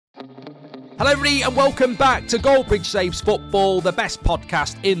Hello everybody and welcome back to Goldbridge Saves Football, the best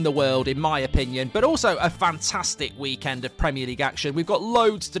podcast in the world in my opinion, but also a fantastic weekend of Premier League action. We've got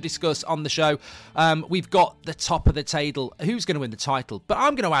loads to discuss on the show. We've got the top of the table, who's going to win the title, but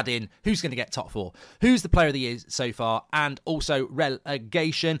I'm going to add in who's going to get top four, who's the player of the year so far, and also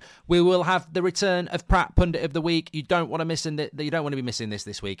relegation. We will have the return of Pratt Pundit of the Week. You don't want to be missing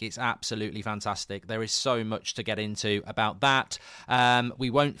this week. It's absolutely fantastic. There is so much to get into about that.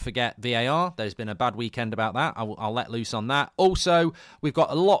 We won't forget VAR. There's been a bad weekend about that. I'll let loose on that. Also, we've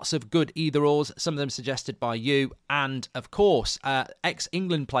got lots of good either-ors, some of them suggested by you, and of course,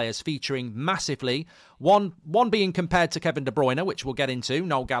 ex-England players featuring massively. One being compared to Kevin De Bruyne, which we'll get into.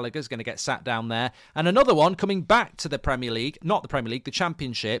 Noel Gallagher's going to get sat down there. And another one coming back to the Premier League, not the Premier League, the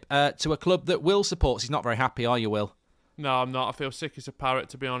Championship, to a club that Will supports. He's not very happy, are you, Will? No, I'm not. I feel sick as a parrot,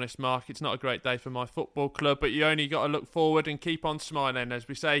 to be honest, Mark. It's not a great day for my football club, but you only got to look forward and keep on smiling. As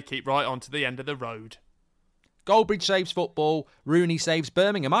we say, keep right on to the end of the road. Goldbridge saves football. Rooney saves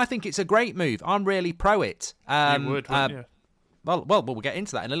Birmingham. I think it's a great move. I'm really pro it. You would, wouldn't you? Well, we'll get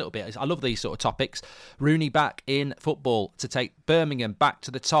into that in a little bit. I love these sort of topics. Rooney back in football to take Birmingham back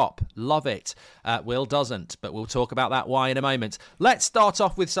to the top. Love it. Will doesn't, but we'll talk about that why in a moment. Let's start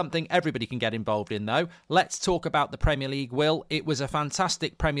off with something everybody can get involved in, though. Let's talk about the Premier League, Will. It was a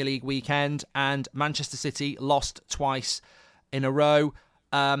fantastic Premier League weekend, and Manchester City lost twice in a row.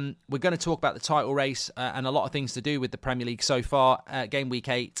 We're going to talk about the title race and a lot of things to do with the Premier League so far. Game week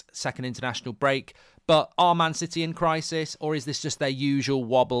 8, second international break. But are Man City in crisis, or is this just their usual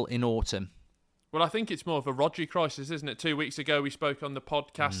wobble in autumn? Well, I think it's more of a Rodri crisis, isn't it? 2 weeks ago, we spoke on the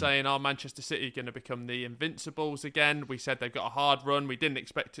podcast saying, are Manchester City going to become the Invincibles again? We said they've got a hard run. We didn't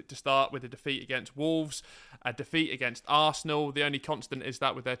expect it to start with a defeat against Wolves, a defeat against Arsenal. The only constant is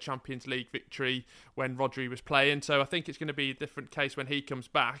that with their Champions League victory when Rodri was playing. So I think it's going to be a different case when he comes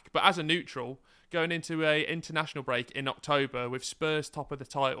back. But as a neutral, going into an international break in October with Spurs top of the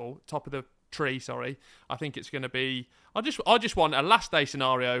tree, I think it's going to be... I just want a last day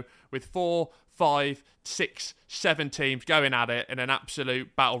scenario with 4, 5, 6, 7 teams going at it in an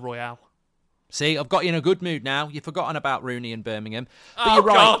absolute battle royale. See, I've got you in a good mood now. You've forgotten about Rooney and Birmingham. But you're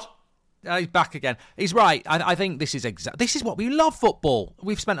right. God. He's back again. He's right. I think this is what we love football.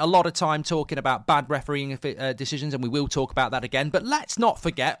 We've spent a lot of time talking about bad refereeing decisions, and we will talk about that again. But let's not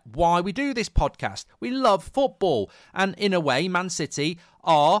forget why we do this podcast. We love football. And in a way, Man City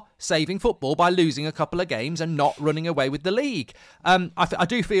are saving football by losing a couple of games and not running away with the league. I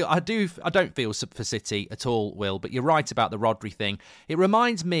don't feel for City at all, Will, but you're right about the Rodri thing. It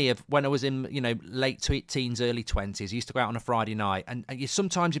reminds me of when I was in, late teens, early 20s. I used to go out on a Friday night, and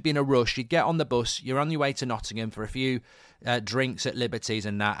sometimes you'd be in a rush. You'd get on the bus, you're on your way to Nottingham for a few drinks at Liberties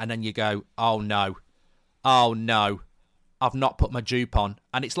and that, and then you go, oh no, I've not put my jupe on.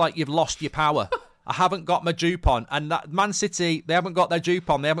 And it's like you've lost your power. I haven't got my jupe on. And that Man City, they haven't got their jupe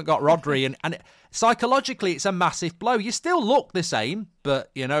on. They haven't got Rodri. And psychologically, it's a massive blow. You still look the same,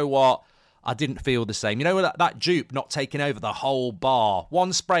 but you know what? I didn't feel the same. You know that jupe not taking over the whole bar.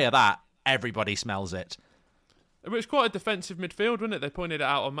 One spray of that, everybody smells it. It was quite a defensive midfield, wasn't it? They pointed it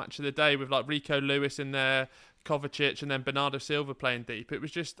out on Match of the Day with like Rico Lewis in there, Kovacic, and then Bernardo Silva playing deep. It was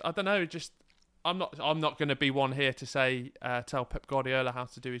just, I don't know, I'm not going to be one here to say tell Pep Guardiola how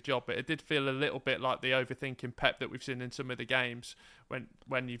to do his job, but it did feel a little bit like the overthinking Pep that we've seen in some of the games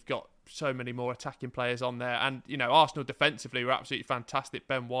when you've got so many more attacking players on there. And Arsenal defensively were absolutely fantastic.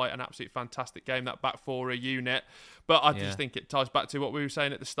 Ben White, an absolutely fantastic game. That back four, a unit. But I just think it ties back to what we were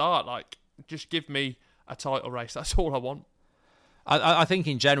saying at the start. Like, just give me a title race. That's all I want. I think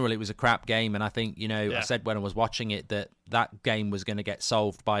in general it was a crap game, and I think, I said when I was watching it that game was going to get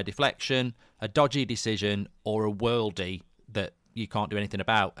solved by a deflection, a dodgy decision, or a worldie that you can't do anything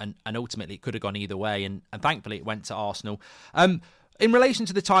about, and ultimately it could have gone either way, and thankfully it went to Arsenal. In relation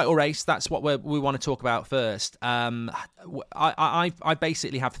to the title race, that's what we want to talk about first. I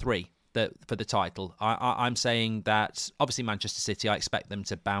basically have 3 for the title. I'm saying that obviously Manchester City, I expect them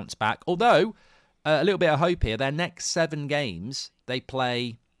to bounce back, although a little bit of hope here. Their next 7 games, they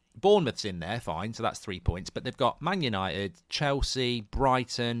play... Bournemouth's in there, fine, so that's 3 points. But they've got Man United, Chelsea,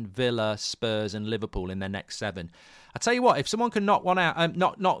 Brighton, Villa, Spurs and Liverpool in their next 7. I tell you what, if someone can knock one out,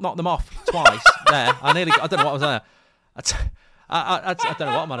 knock them off twice there, I don't know what I was there. I don't know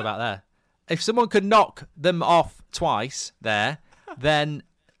what I'm on about there. If someone could knock them off twice there, then...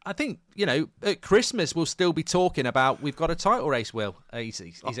 I think, at Christmas we'll still be talking about we've got a title race, Will. He's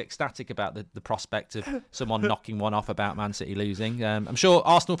ecstatic about the prospect of someone knocking one off about Man City losing. I'm sure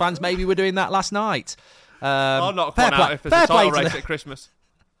Arsenal fans maybe were doing that last night. I'll knock one out if there's a title race at Christmas.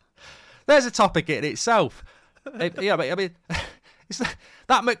 There's a topic in itself. But I mean,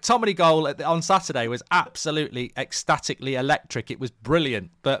 That McTominay goal on Saturday was absolutely ecstatically electric. It was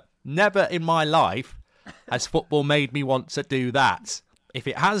brilliant, but never in my life has football made me want to do that. If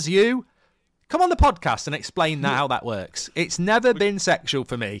it has you, come on the podcast and explain how that works. It's never been sexual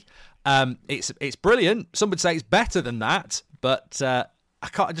for me. It's brilliant. Some would say it's better than that, but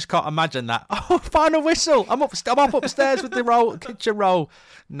I just can't imagine that. Oh, final whistle! I'm up upstairs with the kitchen roll.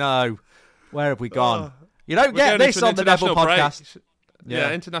 No, where have we gone? You don't get this on the Neville podcast.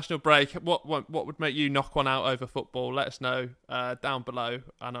 Yeah, international break. What would make you knock one out over football? Let us know down below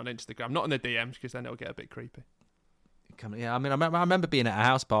and on Instagram. Not in the DMs, because then it'll get a bit creepy. Yeah, I mean, I remember being at a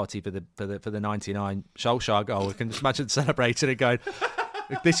house party for the 99 Solskjaer goal. I can just imagine celebrating and going,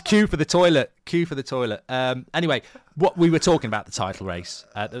 this queue for the toilet. Anyway, what we were talking about, the title race.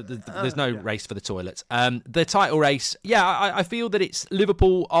 There's no race for the toilet. The title race, I feel that it's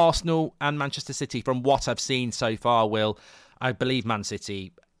Liverpool, Arsenal and Manchester City from what I've seen so far, Will. I believe Man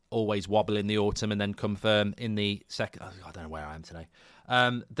City always wobble in the autumn and then confirm in the second. I don't know where I am today.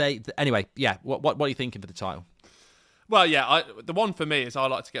 Anyway, what are you thinking for the title? Well, yeah, the one for me is I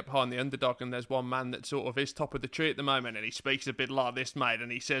like to get behind the underdog, and there's one man that sort of is top of the tree at the moment, and he speaks a bit like this, mate, and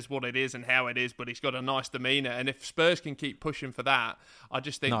he says what it is and how it is, but he's got a nice demeanour, and if Spurs can keep pushing for that, I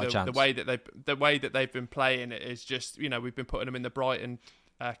just think the way that they've been playing it is just, we've been putting them in the Brighton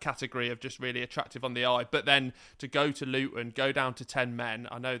category of just really attractive on the eye, but then to go to Luton, go down to 10 men,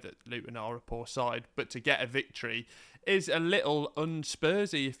 I know that Luton are a poor side, but to get a victory is a little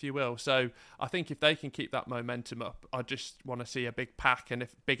unspursy, if you will. So I think if they can keep that momentum up, I just want to see a big pack, and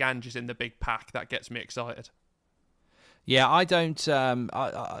if Big Ange is in the big pack, that gets me excited. Yeah, I don't.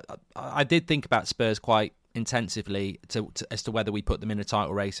 I did think about Spurs quite intensively as to whether we put them in a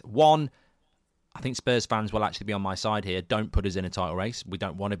title race. One, I think Spurs fans will actually be on my side here. Don't put us in a title race. We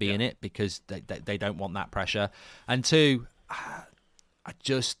don't want to be in it because they don't want that pressure. And two, I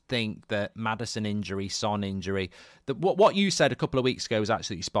just think that Maddison injury, Son injury, that what you said a couple of weeks ago was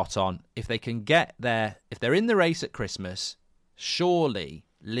absolutely spot on. If they can get there, if they're in the race at Christmas, surely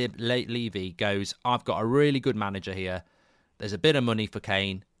Levy goes, I've got a really good manager here. There's a bit of money for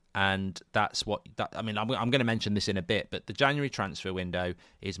Kane. And that's what I'm going to mention this in a bit, but the January transfer window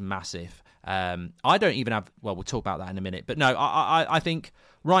is massive. I don't even have. Well, we'll talk about that in a minute. But no, I think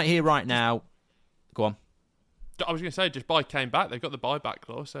right here, right now. Go on. I was going to say, just buy Kane back. They've got the buyback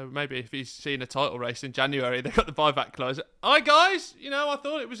clause, so maybe if he's seeing a title race in January, they've got the buyback clause. Hi guys, I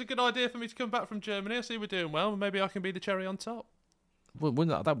thought it was a good idea for me to come back from Germany. I see we're doing well. Maybe I can be the cherry on top. Well,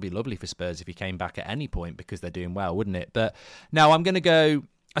 that would be lovely for Spurs if he came back at any point because they're doing well, wouldn't it? But no, I'm going to go.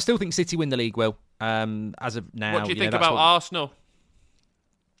 I still think City win the league, Will, as of now. What do you think about Arsenal?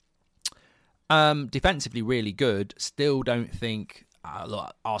 Defensively, really good. Still don't think...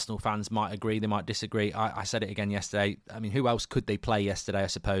 look, Arsenal fans might agree, they might disagree. I said it again yesterday. I mean, who else could they play yesterday, I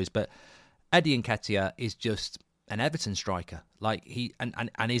suppose? But Eddie Nketiah is just an Everton striker. Like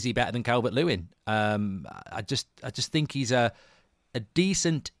and is he better than Calvert-Lewin? I just think he's a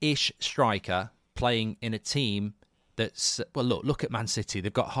decent-ish striker playing in a team that's, well, look at Man City.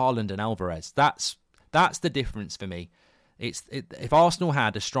 They've got Haaland and Alvarez. That's the difference for me. If Arsenal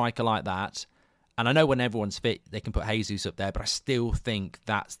had a striker like that, and I know when everyone's fit, they can put Jesus up there, but I still think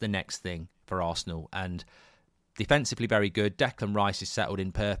that's the next thing for Arsenal. And defensively, very good. Declan Rice is settled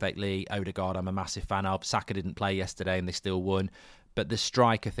in perfectly. Odegaard, I'm a massive fan of. Saka didn't play yesterday and they still won. But the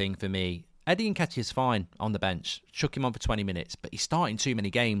striker thing for me, Eddie Nketiah is fine on the bench. Chuck him on for 20 minutes, but he's starting too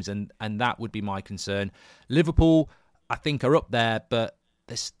many games, and that would be my concern. Liverpool, I think, are up there, but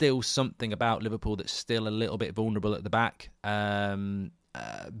there's still something about Liverpool that's still a little bit vulnerable at the back.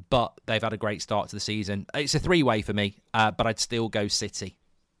 But they've had a great start to the season. It's a three-way for me, but I'd still go City.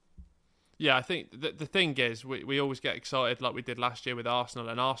 Yeah, I think the thing is, we always get excited like we did last year with Arsenal,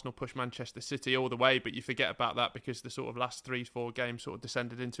 and Arsenal pushed Manchester City all the way, but you forget about that because the sort of last 3-4 games sort of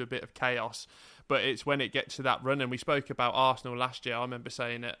descended into a bit of chaos. But it's when it gets to that run, and we spoke about Arsenal last year. I remember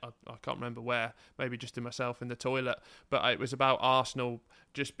saying it, I can't remember where, maybe just to myself in the toilet, but it was about Arsenal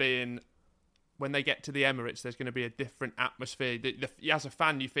just being... When they get to the Emirates, there's going to be a different atmosphere. As a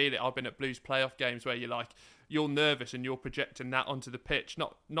fan, you feel it. I've been at Blues playoff games where you're nervous and you're projecting that onto the pitch,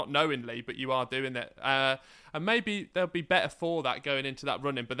 not knowingly, but you are doing it. And maybe they'll be better for that going into that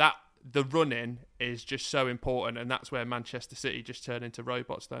running. But the running is just so important, and that's where Manchester City just turn into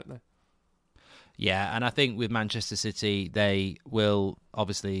robots, don't they? Yeah, and I think with Manchester City, they will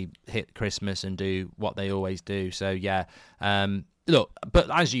obviously hit Christmas and do what they always do. So yeah, look, but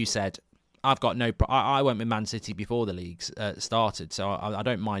as you said, I've got no... I went with Man City before the leagues started, so I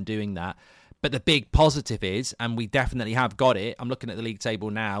don't mind doing that. But the big positive is, and we definitely have got it, I'm looking at the league table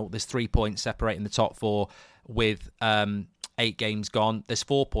now, there's 3 points separating the top four with 8 8 games gone. There's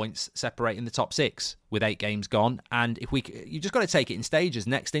 4 points separating the top 6 with 8 games gone. And you just got to take it in stages.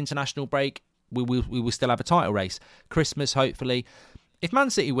 Next international break, we will still have a title race. Christmas, hopefully. If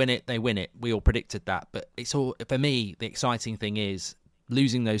Man City win it, they win it. We all predicted that. But it's all, for me, the exciting thing is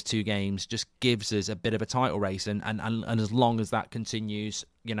losing those 2 games just gives us a bit of a title race. And as long as that continues,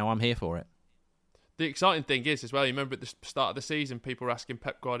 I'm here for it. The exciting thing is as well, you remember at the start of the season, people were asking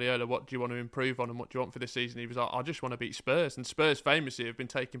Pep Guardiola, what do you want to improve on and what do you want for this season? He was like, I just want to beat Spurs. And Spurs famously have been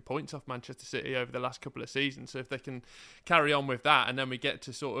taking points off Manchester City over the last couple of seasons. So if they can carry on with that and then we get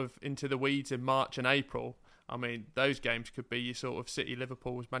to sort of into the weeds in March and April, I mean, those games could be your sort of City,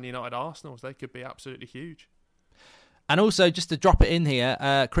 Liverpool's, Man United, Arsenal's. They could be absolutely huge. And also, just to drop it in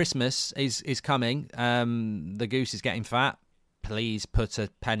here, Christmas is coming. The goose is getting fat. Please put a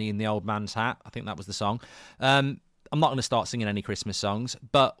penny in the old man's hat. I think that was the song. I'm not going to start singing any Christmas songs.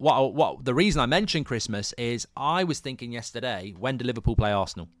 But what the reason I mentioned Christmas is I was thinking yesterday, when do Liverpool play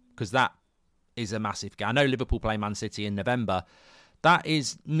Arsenal? Because that is a massive game. I know Liverpool play Man City in November. That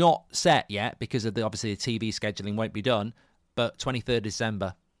is not set yet because of obviously the TV scheduling won't be done. But 23rd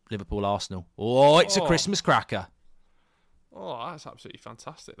December, Liverpool Arsenal. Oh, it's a Christmas cracker. Oh, that's absolutely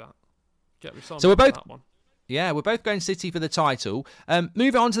fantastic. That. Get me so we're both. That one. Yeah, we're both going City for the title.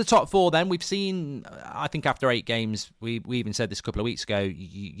 Moving on to the top 4 then. We've seen, I think after 8 games, we even said this a couple of weeks ago,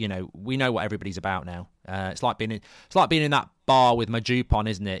 we know what everybody's about now. It's like being in that bar with my jupe on,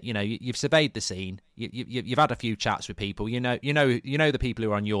 isn't it? You've surveyed the scene. You've had a few chats with people. You know the people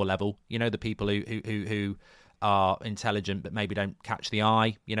who are on your level. You know the people who are intelligent but maybe don't catch the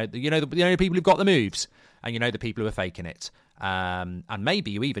eye. You know the people who've got the moves, and you know the people who are faking it. And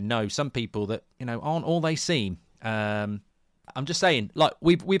maybe you even know some people that aren't all they seem. I'm just saying, like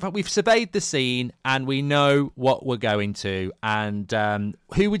we've surveyed the scene and we know what we're going to. And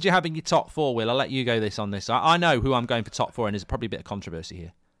who would you have in your top 4? Will, I'll let you go on this. I know who I'm going for top 4, and there's probably a bit of controversy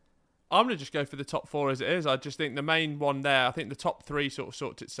here. I'm going to just go for the top 4 as it is. I just think the main one there, I think the top 3 sort of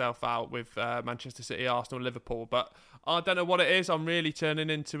sorts itself out with Manchester City, Arsenal, Liverpool. But I don't know what it is. I'm really turning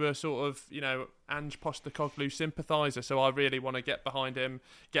into a sort of, Ange Postecoglou sympathiser. So I really want to get behind him,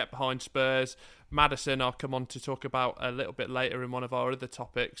 get behind Spurs. Maddison, I'll come on to talk about a little bit later in one of our other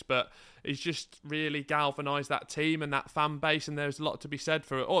topics. But he's just really galvanised that team and that fan base. And there's a lot to be said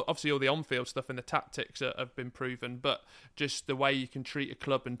for it. Obviously, all the on-field stuff and the tactics have been proven. But just the way you can treat a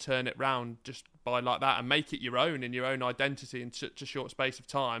club and turn it round just by like that and make it your own and your own identity in such a short space of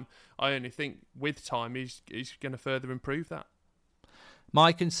time, I only think with time he's going to further improve that.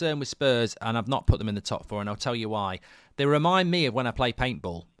 My concern with Spurs, and I've not put them in the top 4, and I'll tell you why. They remind me of when I play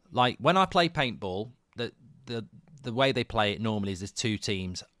paintball. Like, when I play paintball, the way they play it normally is there's 2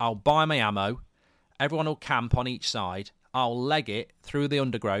 teams. I'll buy my ammo, everyone will camp on each side, I'll leg it through the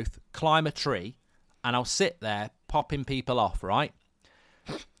undergrowth, climb a tree, and I'll sit there popping people off, right?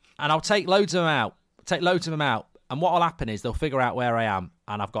 And I'll take loads of them out. And what will happen is they'll figure out where I am,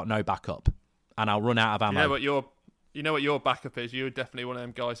 and I've got no backup. And I'll run out of ammo. You know what your backup is? You're definitely one of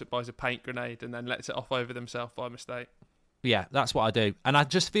them guys that buys a paint grenade and then lets it off over themselves by mistake. Yeah, that's what I do. And I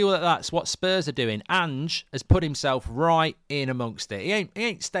just feel that that's what Spurs are doing. Ange has put himself right in amongst it. He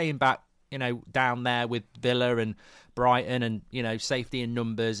ain't staying back, down there with Villa and Brighton and, safety in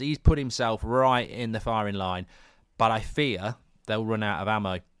numbers. He's put himself right in the firing line. But I fear they'll run out of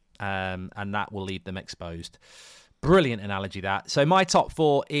ammo, and that will leave them exposed. Brilliant analogy, that. So my top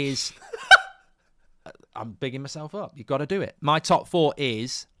 4 is... I'm bigging myself up. You've got to do it. My top 4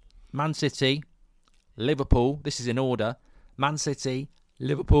 is Man City, Liverpool. This is in order. Man City,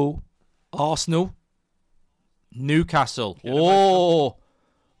 Liverpool, Arsenal, Newcastle. Whoa.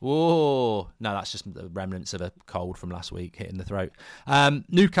 No, that's just the remnants of a cold from last week hitting the throat.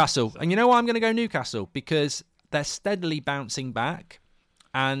 Newcastle. And you know why I'm going to go Newcastle? Because they're steadily bouncing back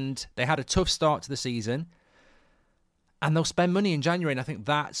and they had a tough start to the season. And they'll spend money in January, and I think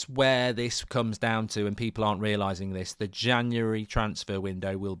that's where this comes down to, and people aren't realising this. The January transfer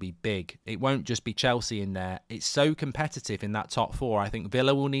window will be big. It won't just be Chelsea in there. It's so competitive in that top 4. I think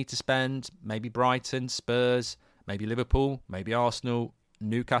Villa will need to spend, maybe Brighton, Spurs, maybe Liverpool, maybe Arsenal.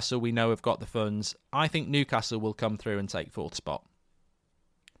 Newcastle, we know, have got the funds. I think Newcastle will come through and take 4th spot.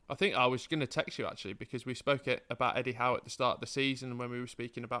 I think I was going to text you, actually, because we spoke about Eddie Howe at the start of the season when we were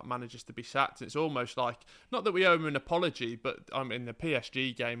speaking about managers to be sacked. It's almost like, not that we owe him an apology, but in the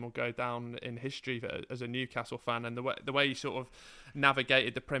PSG game will go down in history as a Newcastle fan, and the way he sort of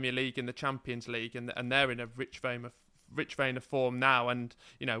navigated the Premier League and the Champions League, and they're in a rich vein of form now, and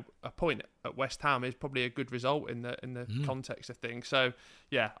a point at West Ham is probably a good result in the context of things. So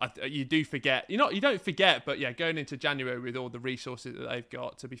yeah, you do forget. You don't forget, but yeah, going into January with all the resources that they've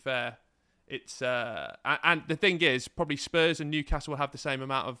got, to be fair, It's and the thing is, probably Spurs and Newcastle will have the same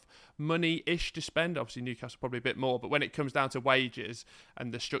amount of money-ish to spend. Obviously, Newcastle probably a bit more, but when it comes down to wages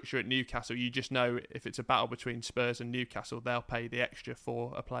and the structure at Newcastle, you just know if it's a battle between Spurs and Newcastle, they'll pay the extra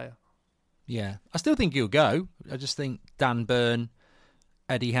for a player. Yeah, I still think he'll go. I just think Dan Burn,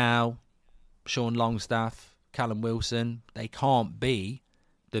 Eddie Howe, Sean Longstaff, Callum Wilson, they can't be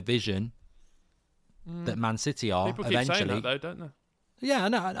the vision that Man City are. People keep eventually. saying that though, don't they? Yeah,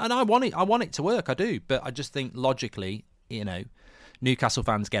 no, and I want it to work. I do, but I just think logically, Newcastle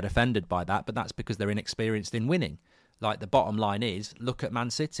fans get offended by that, but that's because they're inexperienced in winning. Like, the bottom line is, look at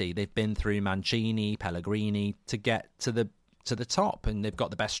Man City. They've been through Mancini, Pellegrini to get to the top, and they've got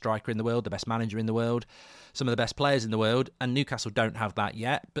the best striker in the world, the best manager in the world, some of the best players in the world, and Newcastle don't have that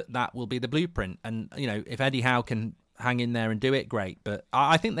yet, but that will be the blueprint. And if Eddie Howe can hang in there and do it, great. But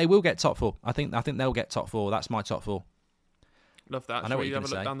I think they will get top four. I think they'll get top four. That's my top four. Love that. I know what you're have a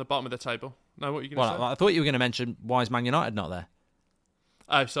look say. down the bottom of the table. No, what are you going to say? I thought you were going to mention, why is Man United not there?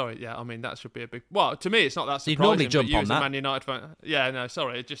 Oh, sorry. Yeah, I mean, that should be a big... Well, to me, it's not that surprising. You'd normally jump but you on as that. a Man United fan... Yeah, no,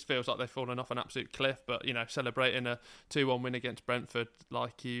 sorry. It just feels like they've fallen off an absolute cliff. But, celebrating a 2-1 win against Brentford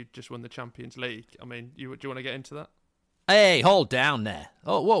like you just won the Champions League. I mean, do you want to get into that? Hey, hold down there.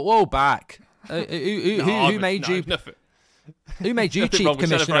 Oh, whoa, back. Who made you... Who made you chief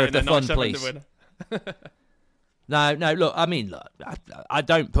commissioner of the fun, please? No, look, I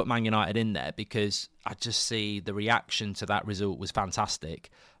don't put Man United in there because I just see the reaction to that result was fantastic.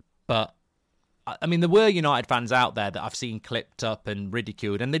 But, I mean, there were United fans out there that I've seen clipped up and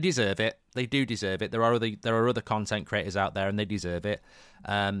ridiculed, and they deserve it. They do deserve it. There are other content creators out there, and they deserve it.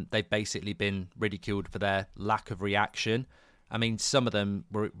 They've basically been ridiculed for their lack of reaction. I mean, some of them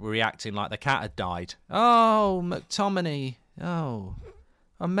were reacting like the cat had died. Oh, McTominay. Oh,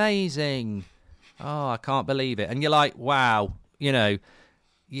 amazing. Oh, I can't believe it. And you're like, wow, you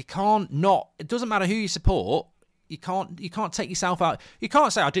can't not... It doesn't matter who you support. You can't take yourself out. You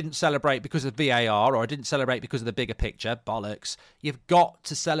can't say, I didn't celebrate because of VAR or I didn't celebrate because of the bigger picture. Bollocks. You've got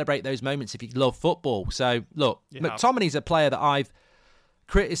to celebrate those moments if you love football. So, look, McTominay's a player that I've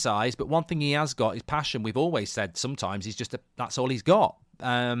criticised, but one thing he has got is passion. We've always said sometimes he's just that's all he's got.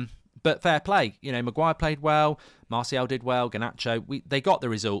 But fair play. Maguire played well. Martial did well. Garnacho. They got the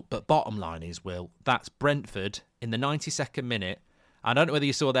result. But bottom line is, Will, that's Brentford in the 92nd minute. I don't know whether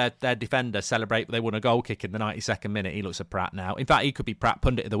you saw their defender celebrate, but they won a goal kick in the 92nd minute. He looks a prat now. In fact, he could be Pratt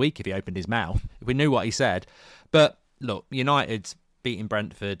Pundit of the Week if he opened his mouth, if we knew what he said. But look, United beating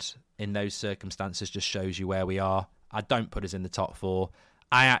Brentford in those circumstances just shows you where we are. I don't put us in the top four.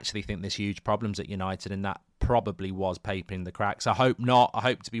 I actually think there's huge problems at United, and that probably was papering the cracks. I hope not. I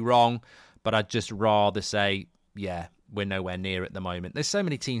hope to be wrong, but I'd just rather say, yeah, we're nowhere near at the moment. There's so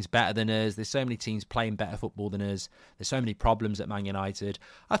many teams better than us. There's so many teams playing better football than us. There's so many problems at Man United.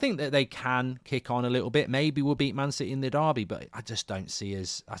 I think that they can kick on a little bit. Maybe we'll beat Man City in the derby, but I just don't see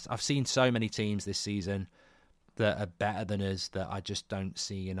us. I've seen so many teams this season that are better than us that I just don't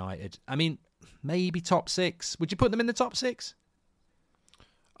see United. I mean, maybe top six. Would you put them in the top six?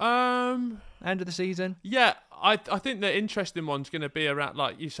 End of the season? Yeah, I think the interesting one's going to be around,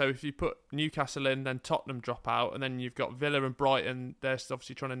 so if you put Newcastle in, then Tottenham drop out, and then you've got Villa and Brighton. They're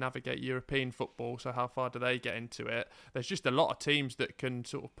obviously trying to navigate European football, so how far do they get into it? There's just a lot of teams that can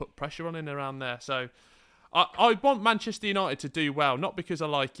sort of put pressure on in around there. So I want Manchester United to do well, not because I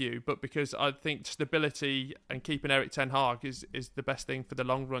like you, but because I think stability and keeping Erik ten Hag is the best thing for the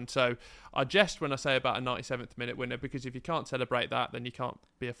long run. So I jest when I say about a 97th minute winner, because if you can't celebrate that, then you can't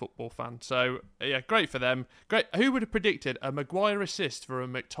be a football fan. So yeah, great for them. Great. Who would have predicted a Maguire assist for a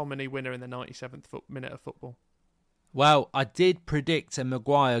McTominay winner in the 97th minute of football? Well, I did predict a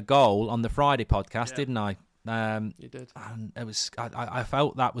Maguire goal on the Friday podcast, didn't I? You did. And it was. I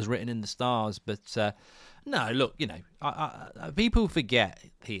felt that was written in the stars, but no. Look, people forget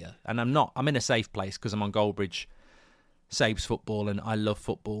here, and I'm in a safe place because I'm on Goldbridge Saves Football, and I love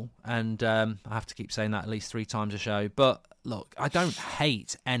football, and I have to keep saying that at least 3 times a show. But look, I don't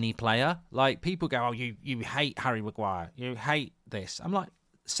hate any player. Like, people go, "Oh, you hate Harry Maguire. You hate this." I'm like,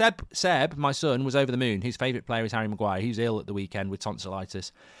 Seb, my son, was over the moon. His favourite player is Harry Maguire. He was ill at the weekend with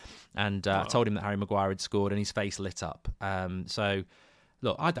tonsillitis. And I told him that Harry Maguire had scored, and his face lit up. So,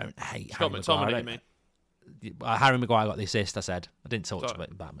 look, I don't hate Harry Maguire. You mean? Harry Maguire got the assist. I said I didn't talk about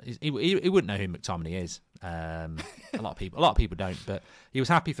him. He wouldn't know who McTominay is. A lot of people don't, but he was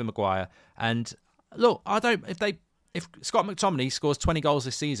happy for Maguire. And look, I don't. If Scott McTominay scores 20 goals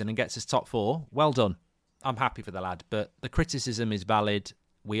this season and gets his top 4, well done. I'm happy for the lad. But the criticism is valid.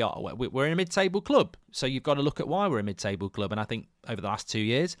 We're in a mid-table club, so you've got to look at why we're a mid-table club. And I think over the last 2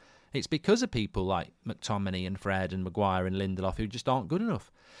 years, It's because of people like McTominay and Fred and Maguire and Lindelof who just aren't good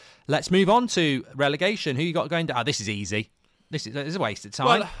enough. Let's move on to relegation. Who you got going down? This is easy. This is a waste of time.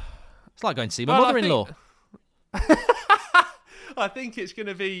 Well, it's like going to see my mother-in-law. I think it's going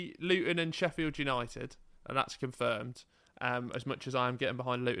to be Luton and Sheffield United, and that's confirmed. As much as I am getting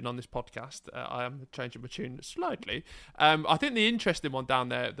behind Luton on this podcast, I am changing my tune slightly. I think the interesting one down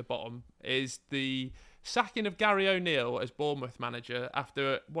there at the bottom is the sacking of Gary O'Neill as Bournemouth manager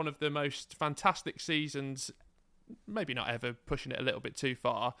after one of the most fantastic seasons, maybe not ever, pushing it a little bit too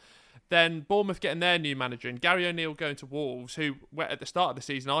far. Then Bournemouth getting their new manager and Gary O'Neill going to Wolves, who at the start of the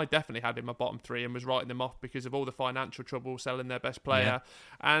season I definitely had in my bottom three and was writing them off because of all the financial trouble selling their best player. Yeah.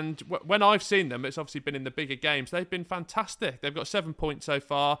 And when I've seen them, it's obviously been in the bigger games. They've been fantastic. They've got 7 points so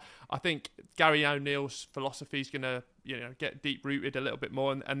far. I think Gary O'Neill's philosophy is going to get deep rooted a little bit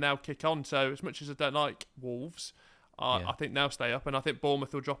more and they'll kick on. So as much as I don't like Wolves, I think they'll stay up and I think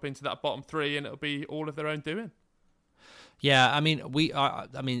Bournemouth will drop into that bottom three and it'll be all of their own doing. Yeah, I mean, we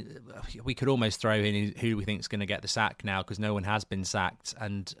could almost throw in who we think is going to get the sack now because no one has been sacked,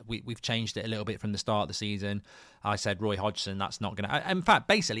 and we've changed it a little bit from the start of the season. I said Roy Hodgson, that's not going to... In fact,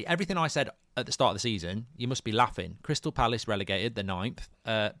 basically, everything I said at the start of the season, you must be laughing. Crystal Palace relegated, the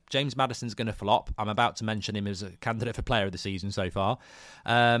 9th. James Maddison's going to flop. I'm about to mention him as a candidate for player of the season so far. I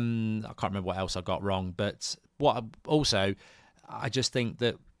can't remember what else I got wrong, but I just think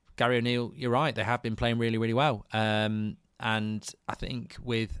that Gary O'Neill, you're right, they have been playing really, really well. And I think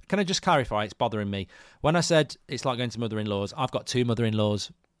can I just clarify, it's bothering me. When I said it's like going to mother-in-laws, I've got 2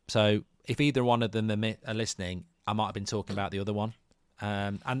 mother-in-laws. So if either one of them are listening, I might have been talking about the other one.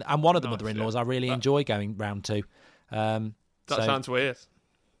 And one of the mother-in-laws I really enjoy going round to. That sounds weird.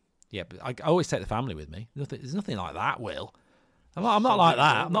 Yeah, but I always take the family with me. There's nothing like that, Will. I'm not like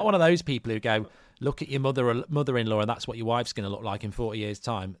that. I'm not one of those people who go, look at your mother-in-law and that's what your wife's going to look like in 40 years'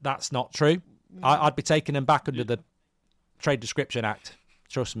 time. That's not true. I'd be taking them back under the Trade Description Act.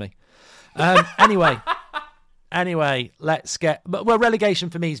 Trust me. Anyway, let's get... Well,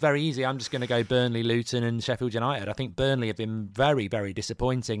 relegation for me is very easy. I'm just going to go Burnley, Luton and Sheffield United. I think Burnley have been very, very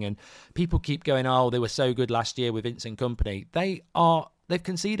disappointing and people keep going, they were so good last year with Vincent Kompany. They've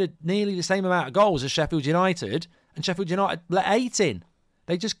conceded nearly the same amount of goals as Sheffield United and Sheffield United let 8 in.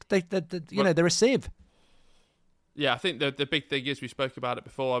 They're a sieve. Yeah, I think the big thing is we spoke about it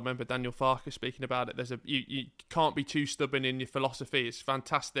before. I remember Daniel Farker speaking about it. You can't be too stubborn in your philosophy. It's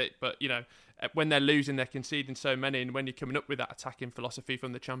fantastic, but when they're losing, they're conceding so many, and when you're coming up with that attacking philosophy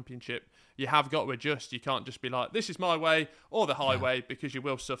from the Championship, you have got to adjust. You can't just be like, "This is my way" or the highway, because you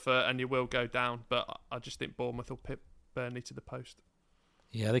will suffer and you will go down. But I just think Bournemouth will pip Burnley to the post.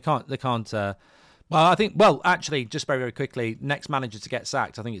 Yeah, they can't. Well, actually, just very, very quickly, next manager to get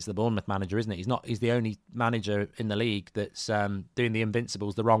sacked, I think it's the Bournemouth manager, isn't it? He's the only manager in the league that's doing the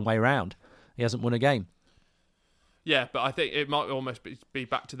Invincibles the wrong way round. He hasn't won a game. Yeah, but I think it might almost be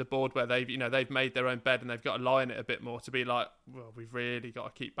back to the board where they've made their own bed and they've got to lie in it a bit more to be like, well, we've really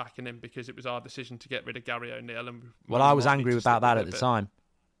got to keep backing him because it was our decision to get rid of Gary O'Neill. I was angry about that at the time.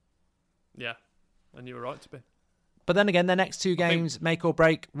 Yeah, and you were right to be. But then again, their next 2 games, make or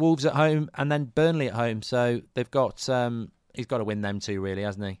break, Wolves at home and then Burnley at home. So they've got, he's got to win them 2, really,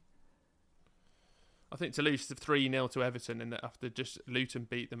 hasn't he? I think to lose 3-0 to Everton after just Luton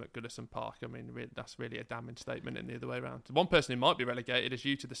beat them at Goodison Park, I mean, that's really a damning statement in the other way around. One person who might be relegated is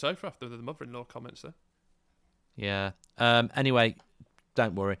you to the sofa after the mother-in-law comments, though. Yeah. Anyway,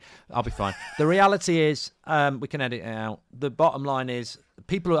 don't worry. I'll be fine. The reality is, we can edit it out. The bottom line is,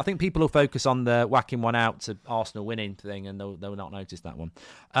 I think people will focus on the whacking one out to Arsenal winning thing, and they'll not notice that one.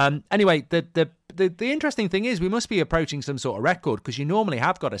 Anyway, the interesting thing is we must be approaching some sort of record because you normally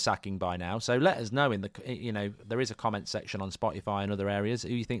have got a sacking by now. So let us know there is a comment section on Spotify and other areas.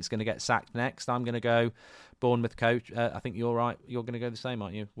 Who you think is going to get sacked next? I'm going to go Bournemouth coach. I think you're right. You're going to go the same,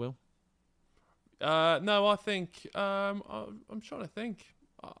 aren't you, Will? No, I think I'm trying to think.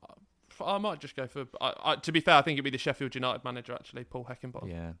 I might just go for... to be fair, I think it'd be the Sheffield United manager, actually, Paul Heckingbottom.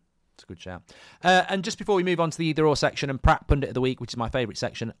 Yeah, it's a good shout. And just before we move on to the Either Or section and Pratt Pundit of the Week, which is my favourite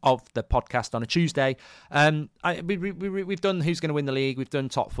section of the podcast on a Tuesday, we've done who's going to win the league, we've done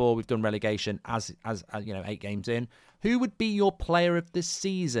top 4, we've done relegation as 8 games in. Who would be your player of the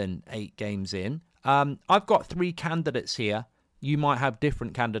season 8 games in? I've got 3 candidates here. You might have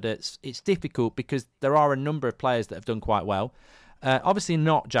different candidates. It's difficult because there are a number of players that have done quite well. Obviously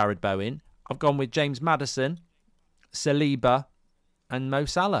not Jared Bowen. I've gone with James Maddison, Saliba and Mo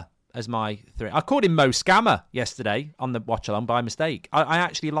Salah as my 3. I called him Mo Scammer yesterday on the watch-along by mistake. I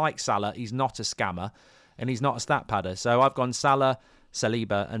actually like Salah. He's not a scammer and he's not a stat padder. So I've gone Salah,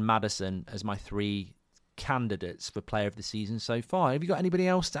 Saliba and Maddison as my 3 candidates for player of the season so far. Have you got anybody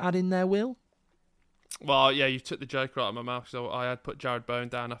else to add in there, Will? Well, yeah, you took the joke right out of my mouth. So I had put Jared Bowen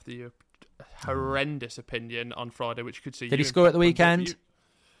down after your horrendous opinion on Friday, which could see. Did he score at the weekend?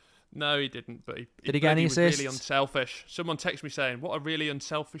 No, he didn't. But did he get any assists? Really unselfish. Someone texted me saying, "What a really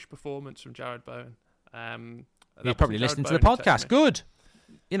unselfish performance from Jared Bowen." You're probably listening to the podcast. Good.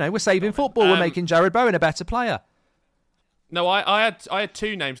 You know, we're saving football. We're making Jared Bowen a better player. No, I had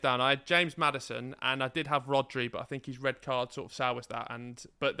two names down. I had James Maddison and I did have Rodri, but I think his red card sort of sours that.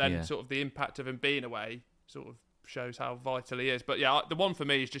 But then sort of the impact of him being away sort of shows how vital he is. But yeah, the one for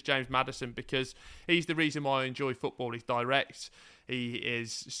me is just James Maddison, because he's the reason why I enjoy football. He's direct, he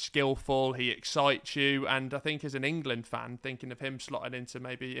is skillful, he excites you, and I think as an England fan, thinking of him slotting into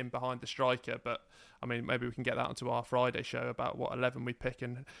maybe in behind the striker, but I mean, maybe we can get that onto our Friday show about what 11 we pick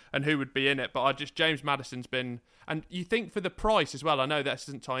and who would be in it. But James Maddison's been, and you think for the price as well, I know that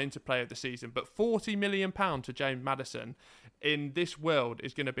doesn't tie into player of the season, but £40 million to James Maddison in this world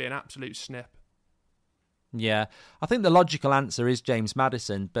is going to be an absolute snip. Yeah, I think the logical answer is James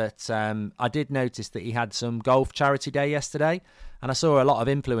Maddison, but I did notice that he had some golf charity day yesterday, and I saw a lot of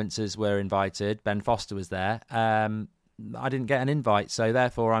influencers were invited. Ben Foster was there. I didn't get an invite, so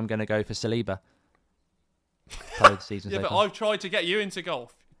therefore I'm going to go for Saliba. Yeah, but I've tried to get you into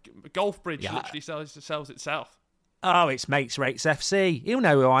golf. Golf Bridge literally sells itself. Oh, it's Mates Rates FC. He'll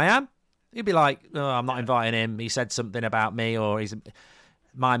know who I am. He'll be like, "Oh, I'm not inviting him. He said something about me, or he's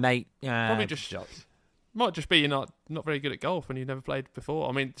my mate." Probably just might just be you're not very good at golf and you've never played before.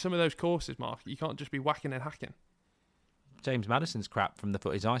 I mean, some of those courses, Mark, you can't just be whacking and hacking. James Maddison's crap from the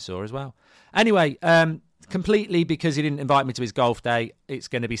footage I saw as well. Anyway, completely because he didn't invite me to his golf day, it's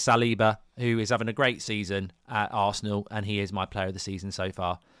going to be Saliba, who is having a great season at Arsenal, and he is my player of the season so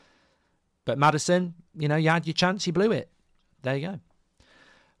far. But Maddison, you know, you had your chance, you blew it. There you go.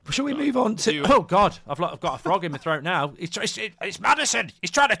 Shall we move on to... Oh, God, I've got a frog in my throat now. It's Maddison. He's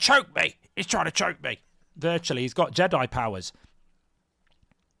trying to choke me. Virtually, he's got Jedi powers.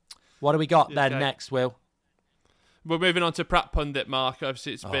 What do we got then next, Will? We're moving on to Pratt Pundit, Mark.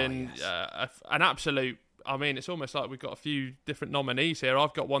 Obviously, it's been an absolute... I mean, it's almost like we've got a few different nominees here.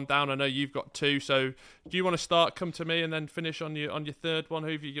 I've got one down. I know you've got two. So do you want to start, come to me, and then finish on your third one? Who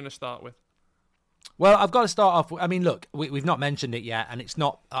are you going to start with? Well, I've got to start off... I mean, look, we've not mentioned it yet, and it's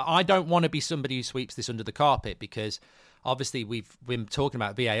not... I don't want to be somebody who sweeps this under the carpet, because obviously we've been talking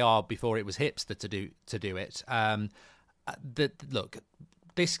about VAR before it was hipster to do it. Look...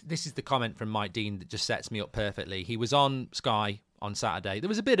 This is the comment from Mike Dean that just sets me up perfectly. He was on Sky on Saturday. There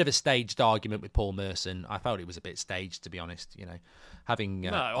was a bit of a staged argument with Paul Merson. I felt it was a bit staged, to be honest. You know, having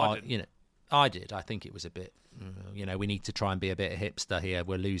I didn't. You know, I did. I think it was a bit. You know, we need to try and be a bit of hipster here.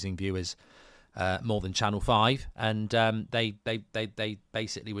 We're losing viewers more than Channel 5, and they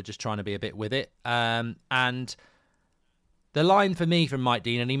basically were just trying to be a bit with it. And the line for me from Mike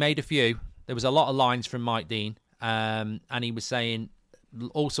Dean, and he made a few. There was a lot of lines from Mike Dean, and he was saying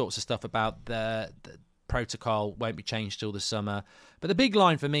all sorts of stuff about the protocol won't be changed till the summer. But the big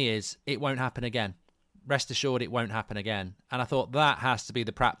line for me is it won't happen again. Rest assured it won't happen again. And I thought that has to be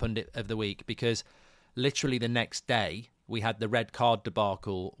the Pratt Pundit of the week, because literally the next day we had the red card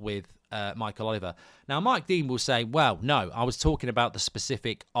debacle with Michael Oliver. Now, Mike Dean will say, well, no, I was talking about the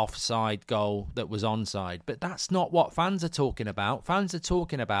specific offside goal that was onside. But that's not what fans are talking about. Fans are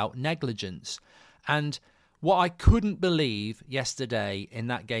talking about negligence. And what I couldn't believe yesterday in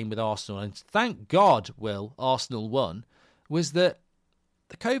that game with Arsenal, and thank God, Will, Arsenal won, was that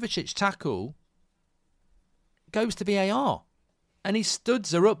the Kovacic tackle goes to VAR. And his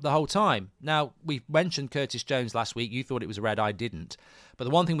studs are up the whole time. Now, we mentioned Curtis Jones last week. You thought it was a red, I didn't. But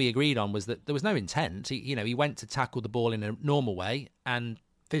the one thing we agreed on was that there was no intent. He went to tackle the ball in a normal way, and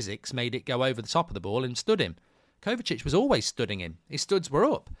physics made it go over the top of the ball and stood him. Kovacic was always studding him. His studs were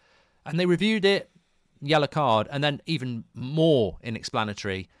up. And they reviewed it. Yellow card, and then even more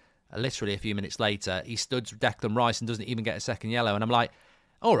inexplanatory, literally a few minutes later, he studs Declan Rice and doesn't even get a second yellow. And I'm like,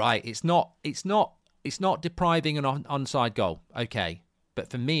 all right, it's not depriving an onside goal, okay, but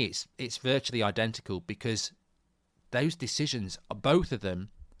for me it's virtually identical, because those decisions, both of them,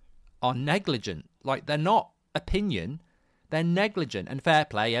 are negligent. Like, they're not opinion, they're negligent. And fair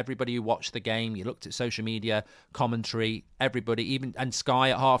play, everybody who watched the game, you looked at social media commentary, everybody, even and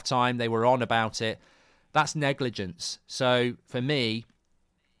Sky at half time, they were on about it. That's negligence. So for me,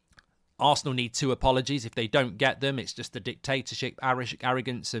 Arsenal need 2 apologies. If they don't get them, it's just the dictatorship,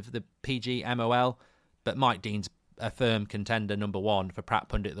 arrogance of the PGMOL. But Mike Dean's a firm contender, number 1, for Pratt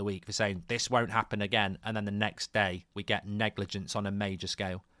Pundit of the Week, for saying this won't happen again. And then the next day, we get negligence on a major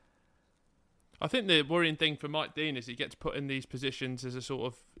scale. I think the worrying thing for Mike Dean is he gets put in these positions as a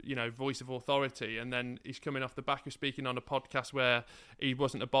sort of, voice of authority, and then he's coming off the back of speaking on a podcast where he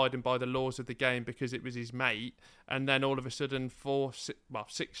wasn't abiding by the laws of the game because it was his mate, and then all of a sudden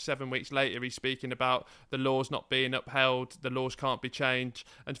 6-7 weeks later he's speaking about the laws not being upheld, the laws can't be changed,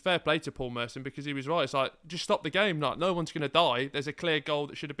 and fair play to Paul Merson because he was right. It's like, just stop the game, like no one's going to die, there's a clear goal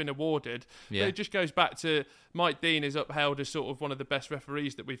that should have been awarded. But it just goes back to Mike Dean is upheld as sort of one of the best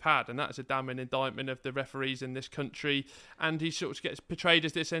referees that we've had, and that's a damning indictment of the referees in this country. And he sort of gets portrayed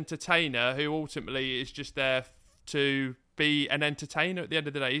as this entertainer who ultimately is just there to be an entertainer at the end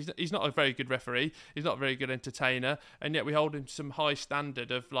of the day. He's not a very good referee, he's not a very good entertainer, and yet we hold him to some high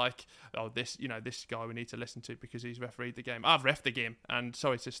standard of like, this guy we need to listen to because he's refereed the game. I've reffed the game, and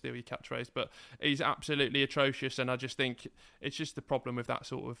sorry to steal your catchphrase, but he's absolutely atrocious, and I just think it's just the problem with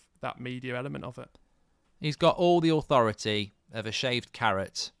that media element of it. He's got all the authority of a shaved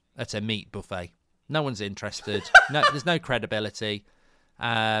carrot at a meat buffet. No one's interested. No, there's no credibility.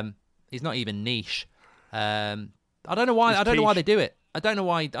 He's not even niche. I don't know why. I don't know why they do it. I don't know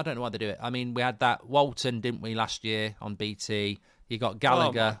why they do it. I mean, we had that Walton, didn't we, last year on BT? You got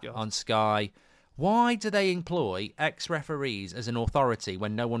Gallagher on Sky. Why do they employ ex-referees as an authority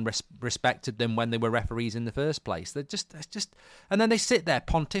when no one respected them when they were referees in the first place? It's just, and then they sit there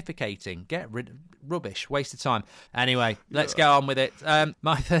pontificating. Rubbish, waste of time. Anyway, let's get on with it.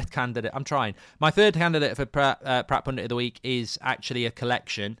 My third candidate for Pratt Pundit of the Week is actually a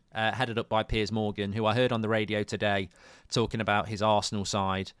collection headed up by Piers Morgan, who I heard on the radio today talking about his Arsenal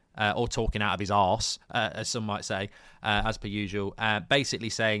side. Or talking out of his arse, as some might say, as per usual. Basically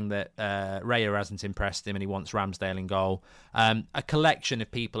saying that Raya hasn't impressed him and he wants Ramsdale in goal. A collection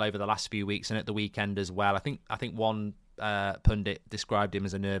of people over the last few weeks and at the weekend as well. I think one pundit described him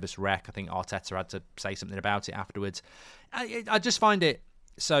as a nervous wreck. I think Arteta had to say something about it afterwards. I just find it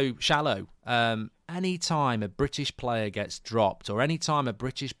so shallow. Any time a British player gets dropped or any time a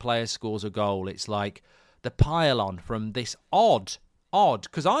British player scores a goal, it's like the pile-on from this odd,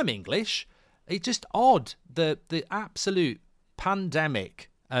 because I'm English, it's just odd, the absolute pandemic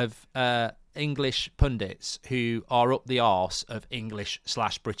of English pundits who are up the arse of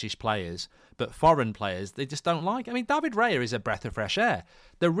English/British players, but foreign players they just don't like. I mean, David Raya is a breath of fresh air.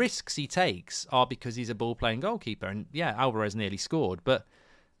 The risks he takes are because he's a ball-playing goalkeeper, and yeah, Alvarez nearly scored, but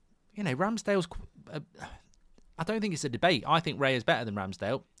Ramsdale's... I don't think it's a debate. I think Raya's better than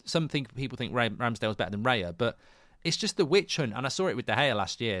Ramsdale. People think Ramsdale's better than Raya, but it's just the witch hunt, and I saw it with De Gea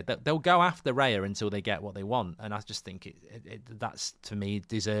last year. They'll go after Raya until they get what they want, and I just think that's, to me,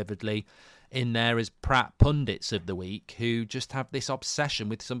 deservedly in there as Pratt Pundits of the Week, who just have this obsession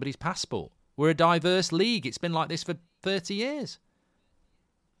with somebody's passport. We're a diverse league. It's been like this for 30 years.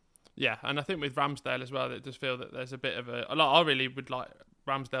 Yeah, and I think with Ramsdale as well, it does feel that there's a bit of I really would like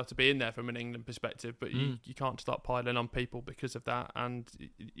Ramsdale to be in there from an England perspective, but you can't start piling on people because of that. And,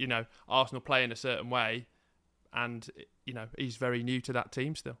 Arsenal play in a certain way, and, he's very new to that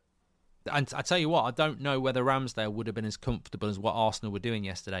team still. And I tell you what, I don't know whether Ramsdale would have been as comfortable as what Arsenal were doing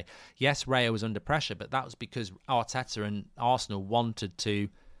yesterday. Yes, Raya was under pressure, but that was because Arteta and Arsenal wanted to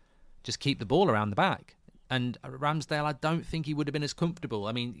just keep the ball around the back. And Ramsdale, I don't think he would have been as comfortable.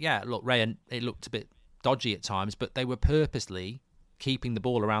 I mean, yeah, look, Raya, it looked a bit dodgy at times, but they were purposely keeping the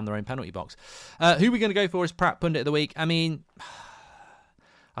ball around their own penalty box. Who are we going to go for as Pratt Pundit of the Week? I mean,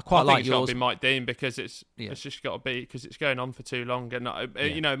 I think yours. It's got to be Mike Dean because it's just got to be because it's going on for too long, and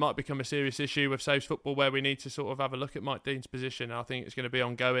it might become a serious issue with Saves Football where we need to sort of have a look at Mike Dean's position. I think it's going to be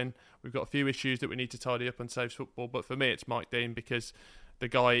ongoing. We've got a few issues that we need to tidy up on Saves Football, but for me, it's Mike Dean because the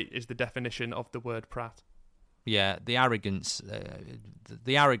guy is the definition of the word Pratt. Yeah, the arrogance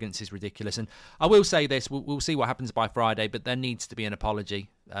is ridiculous. And I will say this, we'll see what happens by Friday, but there needs to be an apology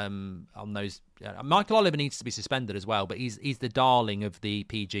on those. Michael Oliver needs to be suspended as well, but he's the darling of the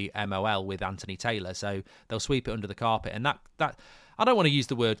PG MOL with Anthony Taylor, so they'll sweep it under the carpet. And that I don't want to use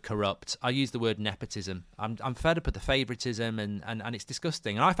the word corrupt. I use the word nepotism. I'm fed up with the favouritism, and it's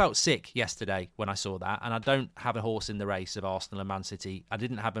disgusting. And I felt sick yesterday when I saw that, and I don't have a horse in the race of Arsenal and Man City. I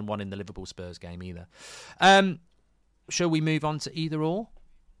didn't have one in the Liverpool-Spurs game either. Shall we move on to either or?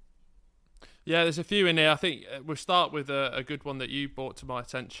 Yeah, there's a few in here. I think we'll start with a good one that you brought to my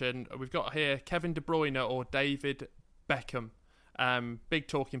attention. We've got here Kevin De Bruyne or David Beckham. Big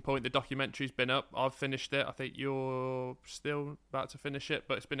talking point. The documentary's been up. I've finished it. I think you're still about to finish it,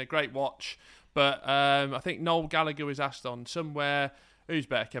 but it's been a great watch. But I think Noel Gallagher was asked on somewhere, who's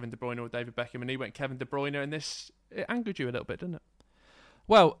better, Kevin De Bruyne or David Beckham? And he went Kevin De Bruyne, and it angered you a little bit, didn't it?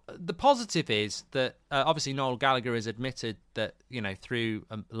 Well, the positive is that obviously Noel Gallagher has admitted that, through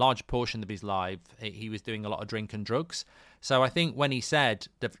a large portion of his life, he was doing a lot of drink and drugs. So I think when he said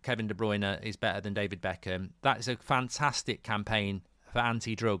that Kevin De Bruyne is better than David Beckham, that is a fantastic campaign for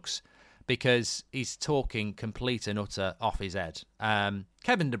anti-drugs, because he's talking complete and utter off his head.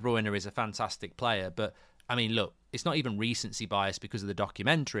 Kevin De Bruyne is a fantastic player, but I mean, look, it's not even recency bias because of the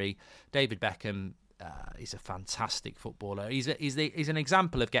documentary. David Beckham is a fantastic footballer. He's an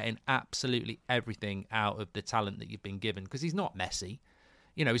example of getting absolutely everything out of the talent that you've been given, because he's not Messi.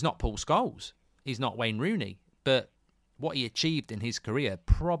 He's not Paul Scholes. He's not Wayne Rooney. But what he achieved in his career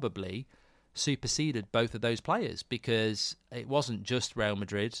probably superseded both of those players, because it wasn't just Real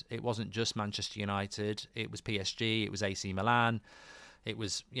Madrid, it wasn't just Manchester United, it was PSG, it was AC Milan, it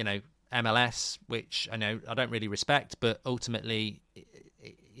was MLS, which I don't really respect, but ultimately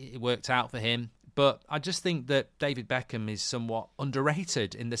it worked out for him. But I just think that David Beckham is somewhat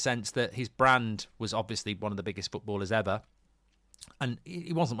underrated, in the sense that his brand was obviously one of the biggest footballers ever, and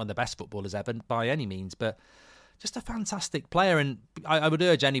he wasn't one of the best footballers ever by any means, but just a fantastic player. And I would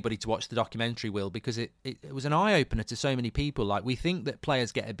urge anybody to watch the documentary, Will, because it was an eye-opener to so many people. Like, we think that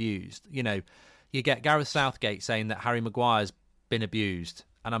players get abused. You get Gareth Southgate saying that Harry Maguire's been abused.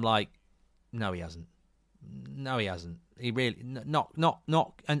 And I'm like, no, he hasn't. No, he hasn't. He really... Not.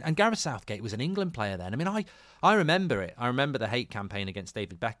 And Gareth Southgate was an England player then. I mean, I remember it. I remember the hate campaign against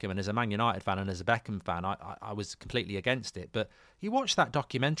David Beckham. And as a Man United fan and as a Beckham fan, I was completely against it. But you watch that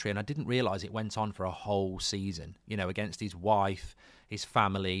documentary and I didn't realise it went on for a whole season, against his wife, his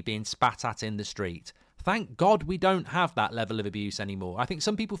family, being spat at in the street. Thank God we don't have that level of abuse anymore. I think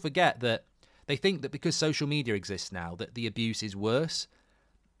some people forget that. They think that because social media exists now, that the abuse is worse.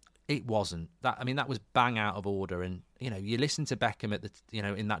 It wasn't. That was bang out of order. And you listen to Beckham at the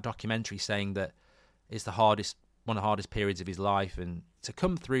in that documentary saying that it's one of the hardest periods of his life, and to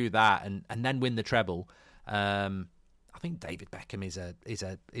come through that and then win the treble. I think David Beckham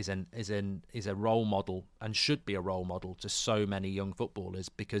is a role model, and should be a role model to so many young footballers,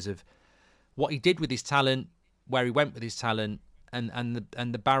 because of what he did with his talent, where he went with his talent, and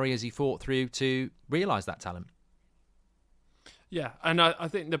the barriers he fought through to realise that talent. Yeah, and I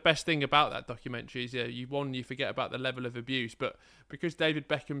think the best thing about that documentary is, you forget about the level of abuse, but because David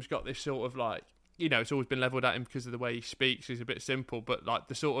Beckham's got this sort of like, it's always been levelled at him because of the way he speaks. He's a bit simple, but like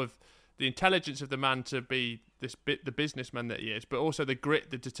the intelligence of the man to be the businessman that he is, but also the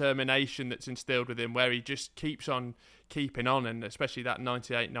grit, the determination that's instilled with him, where he just keeps on keeping on, and especially that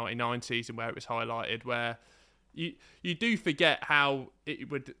 98-99 season where it was highlighted, where you do forget how it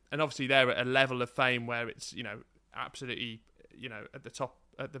would, and obviously they're at a level of fame where it's absolutely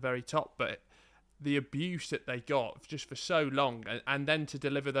at the very top, but the abuse that they got just for so long, and then to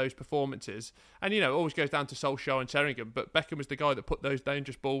deliver those performances, and it always goes down to Solskjaer and Sheringham, but Beckham was the guy that put those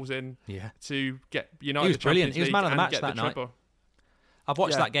dangerous balls in to get United. He was brilliant. He was man of the match that night. Treble. I've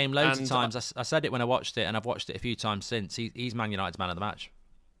watched that game loads of times. I said it when I watched it, and I've watched it a few times since. He's Man United's man of the match.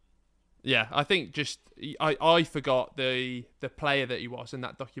 Yeah, I think I forgot the player that he was, and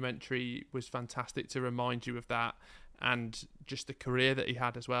that documentary was fantastic to remind you of that, and just the career that he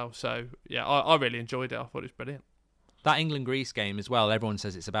had as well. So, yeah, I really enjoyed it. I thought it was brilliant. That England-Greece game as well, everyone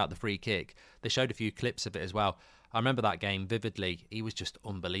says it's about the free kick. They showed a few clips of it as well. I remember that game vividly. He was just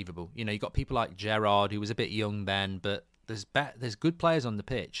unbelievable. You got people like Gerrard, who was a bit young then, but there's good players on the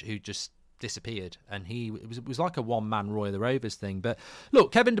pitch who just disappeared, and it was like a one-man Roy of the Rovers thing. But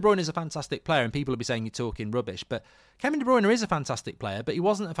look, Kevin De Bruyne is a fantastic player, and people will be saying you're talking rubbish, but Kevin De Bruyne is a fantastic player, but he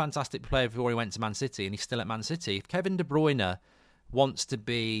wasn't a fantastic player before he went to Man City, and he's still at Man City. If Kevin De Bruyne wants to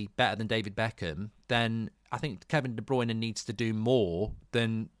be better than David Beckham, then I think Kevin De Bruyne needs to do more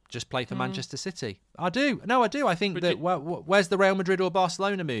than just play for Manchester City. I do. I think that where's the Real Madrid or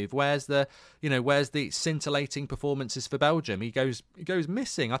Barcelona move? Where's the scintillating performances for Belgium? He goes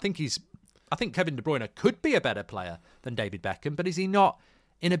missing. I think Kevin De Bruyne could be a better player than David Beckham, but is he not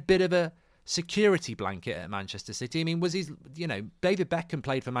in a bit of a security blanket at Manchester City? I mean, David Beckham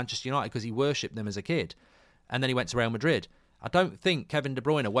played for Manchester United because he worshipped them as a kid, and then he went to Real Madrid. I don't think Kevin De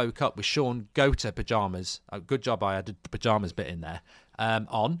Bruyne woke up with Sean Gota pyjamas. Good job I added the pyjamas bit in there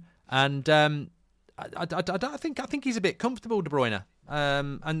on, and I think he's a bit comfortable, De Bruyne.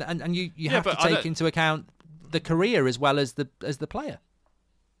 And you have to take into account the career as well as the player.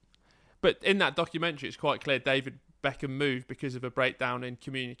 But in that documentary, it's quite clear David Beckham moved because of a breakdown in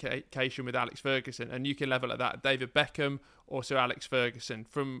communication with Alex Ferguson, and you can level at that. David Beckham, also Alex Ferguson.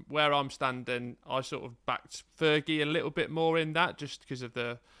 From where I'm standing, I sort of backed Fergie a little bit more in that, just because of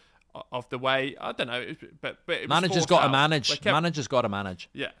the way, I don't know, but it was manager's got to manage. Manager's got to manage.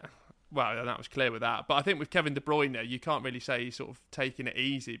 Yeah. Well, that was clear with that. But I think with Kevin De Bruyne, you can't really say he's sort of taking it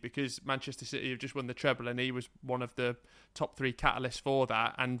easy, because Manchester City have just won the treble, and he was one of the top 3 catalysts for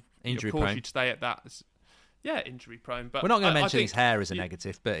that. And injury of course, prone. you'd stay at that. Yeah, injury prone. But we're not going to mention his hair as a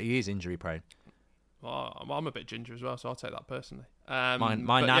negative, but he is injury prone. Well, I'm a bit ginger as well, so I'll take that personally. My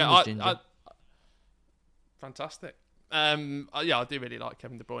nan was ginger. Fantastic. I do really like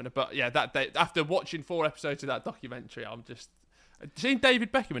Kevin De Bruyne, but yeah, that day, after watching 4 episodes of that documentary, I'm just seeing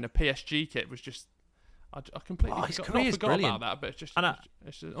David Beckham in a PSG kit was just. I completely forgot about that, but it's just.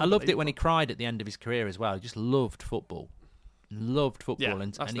 I loved it when he cried at the end of his career as well. He just loved football. Yeah,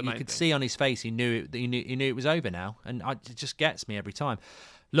 and you could see on his face he knew it was over now, and it just gets me every time.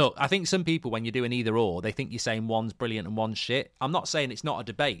 Look, I think some people, when you do an either or, they think you're saying one's brilliant and one's shit. I'm not saying it's not a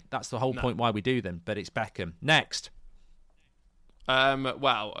debate. That's the whole point why we do them. But it's Beckham next.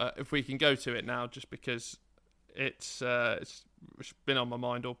 If we can go to it now, just because it's been on my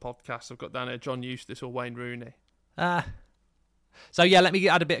mind all podcast. I've got down here John Eustace or Wayne Rooney. So, yeah, let me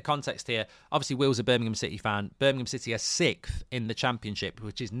add a bit of context here. Obviously, Will's a Birmingham City fan. Birmingham City are 6th in the Championship,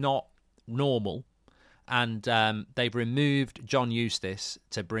 which is not normal. And they've removed John Eustace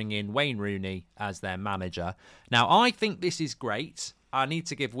to bring in Wayne Rooney as their manager. Now, I think this is great. I need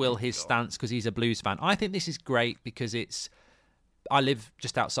to give Will his stance because he's a Blues fan. I think this is great because I live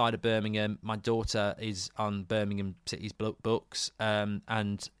just outside of Birmingham. My daughter is on Birmingham City's books, and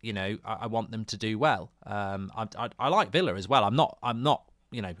I want them to do well. I like Villa as well. I'm not. I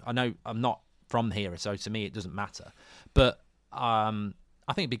know I'm not from here, so to me it doesn't matter. But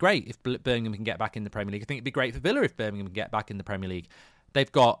I think it'd be great if Birmingham can get back in the Premier League. I think it'd be great for Villa if Birmingham can get back in the Premier League.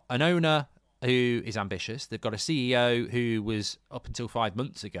 They've got an owner who is ambitious. They've got a CEO who was, up until 5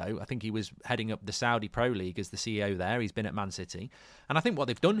 months ago, I think he was heading up the Saudi Pro League as the CEO there. He's been at Man City. And I think what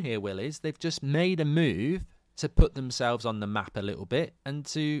they've done here, Will, is they've just made a move to put themselves on the map a little bit and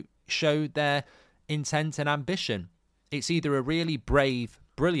to show their intent and ambition. It's either a really brave,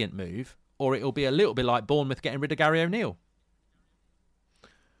 brilliant move, or it'll be a little bit like Bournemouth getting rid of Gary O'Neill.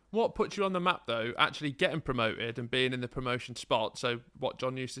 What puts you on the map, though, actually getting promoted and being in the promotion spot, so what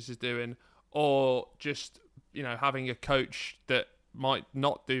John Eustace is doing, or just, having a coach that might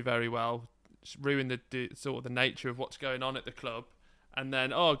not do very well, ruin the sort of the nature of what's going on at the club, and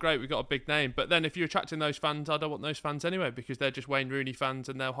then, oh, great, we've got a big name. But then if you're attracting those fans, I don't want those fans anyway because they're just Wayne Rooney fans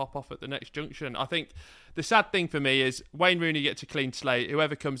and they'll hop off at the next junction. I think the sad thing for me is Wayne Rooney gets a clean slate.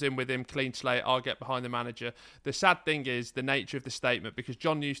 Whoever comes in with him, clean slate, I'll get behind the manager. The sad thing is the nature of the statement because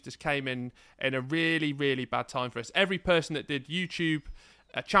John Eustace came in a really, really bad time for us. Every person that did YouTube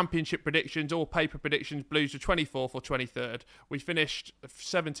championship predictions or paper predictions, Blues were 24th or 23rd. We finished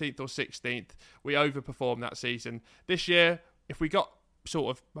 17th or 16th. We overperformed that season. This year, if we got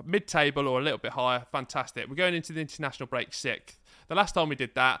sort of mid-table or a little bit higher, fantastic. We're going into the international break 6th. The last time we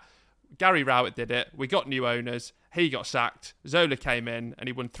did that, Gary Rowett did it. We got new owners. He got sacked. Zola came in and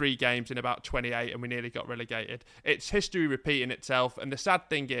he won 3 games in about 28 and we nearly got relegated. It's history repeating itself. And the sad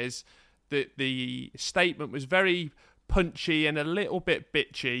thing is that the statement was very punchy and a little bit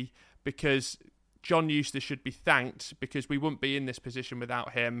bitchy because John Eustace should be thanked because we wouldn't be in this position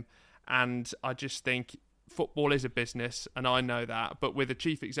without him. And I just think football is a business, and I know that. But with a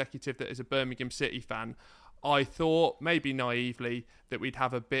chief executive that is a Birmingham City fan, I thought, maybe naively, that we'd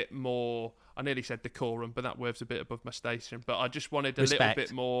have a bit more, I nearly said decorum, but that word's a bit above my station. But I just wanted a little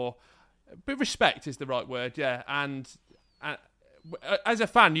bit more, but respect is the right word, yeah. And as a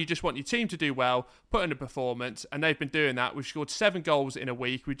fan, you just want your team to do well, put in a performance, and they've been doing that. We've scored 7 goals in a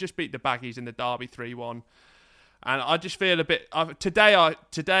week. We just beat the Baggies in the derby 3-1. And I just feel a bit,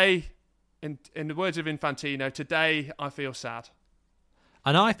 today, in the words of Infantino, today I feel sad.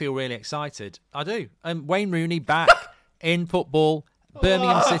 And I feel really excited. I do. Wayne Rooney back in football.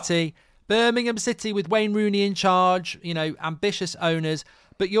 Birmingham City with Wayne Rooney in charge. Ambitious owners.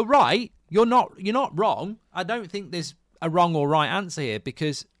 But you're right. You're not wrong. I don't think there's a wrong or right answer here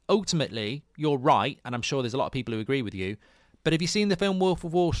because ultimately you're right, and I'm sure there's a lot of people who agree with you. But have you seen the film Wolf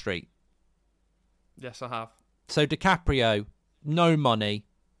of Wall Street? Yes, I have. So DiCaprio, no money,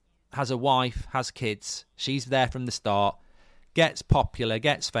 has a wife, has kids. She's there from the start, gets popular,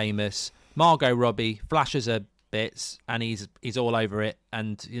 gets famous. Margot Robbie flashes her bits, and he's all over it.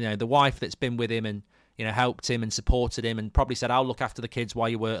 And the wife that's been with him and helped him and supported him and probably said, "I'll look after the kids while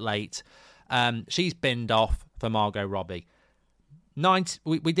you work late." She's binned off for Margot Robbie.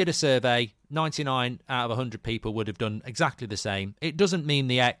 We did a survey. 99 out of 100 people would have done exactly the same. It doesn't mean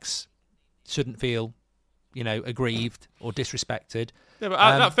the ex shouldn't feel, aggrieved or disrespected. Yeah, but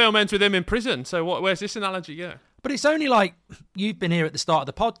that film ends with him in prison. So where's this analogy go? But it's only like you've been here at the start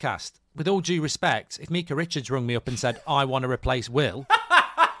of the podcast. With all due respect, if Mika Richards rung me up and said, "I want to replace Will,"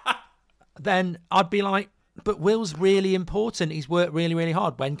 then I'd be like, "But Will's really important. He's worked really, really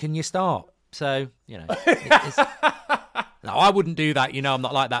hard. When can you start?" So, No, I wouldn't do that. You know, I'm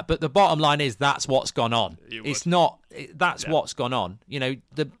not like that. But the bottom line is that's what's gone on. It's not. That's what's gone on. You know,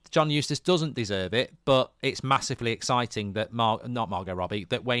 John Eustace doesn't deserve it, but it's massively exciting that not Margot Robbie,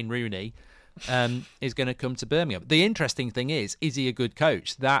 that Wayne Rooney is going to come to Birmingham. The interesting thing is he a good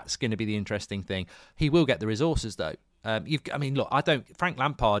coach? That's going to be the interesting thing. He will get the resources though. Frank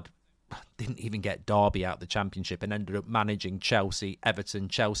Lampard didn't even get Derby out of the Championship and ended up managing Chelsea, Everton,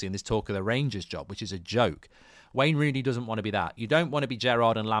 Chelsea, and this talk of the Rangers job, which is a joke. Wayne Rooney doesn't want to be that. You don't want to be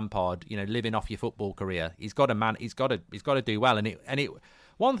Gerrard and Lampard, you know, living off your football career. He's got to do well.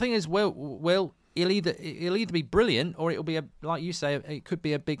 One thing is, he'll either be brilliant or it'll be like you say, it could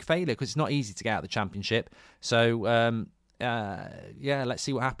be a big failure because it's not easy to get out of the Championship. So let's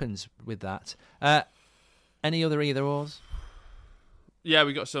see what happens with that. Any other either-ors? Yeah,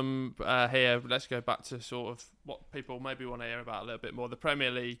 we got some here. Let's go back to sort of what people maybe want to hear about a little bit more. The Premier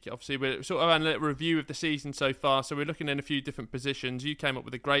League, obviously, we're sort of having a little review of the season so far, so we're looking in a few different positions. You came up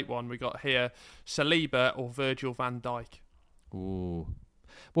with a great one. We got here Saliba or Virgil van Dijk. Ooh.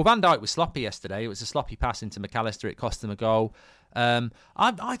 Well, Van Dijk was sloppy yesterday. It was a sloppy pass into McAllister. It cost him a goal. I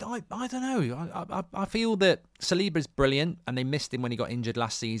don't know. I feel that Saliba's brilliant, and they missed him when he got injured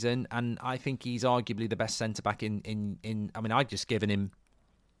last season. And I think he's arguably the best centre back in. I mean, I'd just given him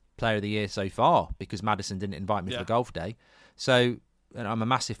Player of the Year so far because Maddison didn't invite me for golf day. So I'm a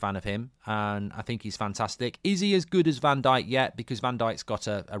massive fan of him, and I think he's fantastic. Is he as good as Van Dijk yet? Because Van Dijk's got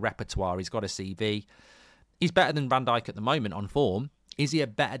a repertoire. He's got a CV. He's better than Van Dijk at the moment on form. Is he a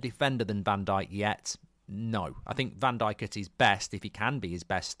better defender than Van Dijk yet? No. I think Van Dijk at his best, if he can be his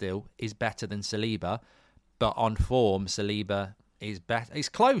best still, is better than Saliba. But on form, Saliba is better. It's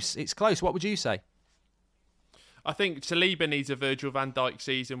close. What would you say? I think Saliba needs a Virgil van Dijk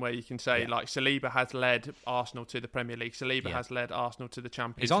season where you can say, like, Saliba has led Arsenal to the Premier League. Saliba has led Arsenal to the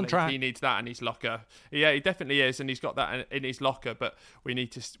Champions League. He's on track. He needs that in his locker. Yeah, he definitely is, and he's got that in his locker. But we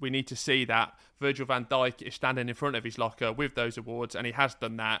need to see that Virgil van Dijk is standing in front of his locker with those awards, and he has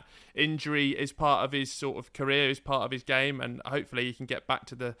done that. Injury is part of his sort of career, is part of his game, and hopefully he can get back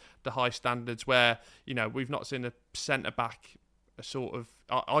to the high standards where, you know, we've not seen a centre back.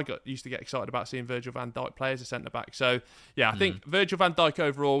 I got used to get excited about seeing Virgil van Dijk play as a centre-back. So, yeah, I think Virgil van Dijk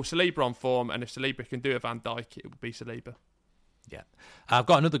overall, Saliba on form, and if Saliba can do a Van Dijk, it would be Saliba. Yeah. I've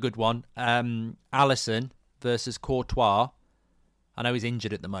got another good one. Alisson versus Courtois. I know he's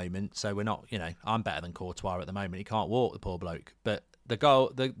injured at the moment, so we're not, you know, I'm better than Courtois at the moment. He can't walk, the poor bloke. But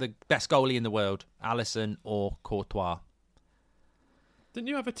the best goalie in the world, Alisson or Courtois. Didn't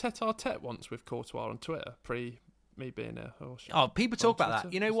you have a tete-a-tete once with Courtois on Twitter, me being a horse? Oh, people talk about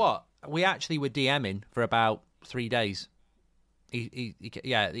that. You know what? We actually were DMing for about 3 days. He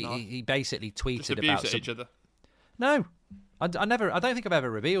basically tweeted just abuse at each other. No, I don't think I've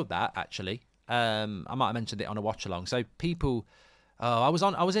ever revealed that. Actually, I might have mentioned it on a watch along. So people, I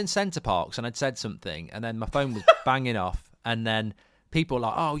was in Centre Parks and I'd said something, and then my phone was banging off, and then people were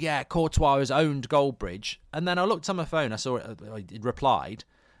like, "Oh yeah, Courtois has owned Goldbridge," and then I looked on my phone, I saw it replied.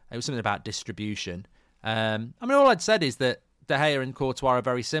 It was something about distribution. I mean, all I'd said is that De Gea and Courtois are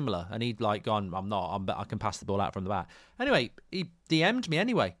very similar, and he'd like gone, I can pass the ball out from the back. Anyway, he DM'd me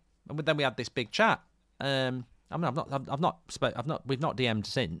anyway, and then we had this big chat. I mean, we've not DM'd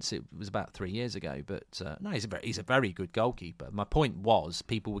since. It was about 3 years ago, but no, he's a very good goalkeeper. My point was,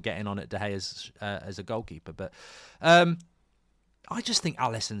 people were getting on at De Gea as a goalkeeper, but I just think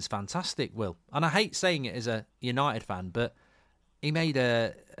Alisson's fantastic, Will, and I hate saying it as a United fan, but he made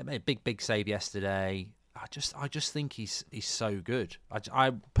a big save yesterday. I just think he's so good.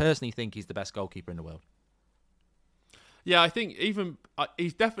 I personally think he's the best goalkeeper in the world. Yeah, I think even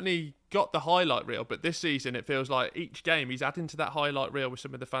he's definitely got the highlight reel, but this season it feels like each game he's adding to that highlight reel with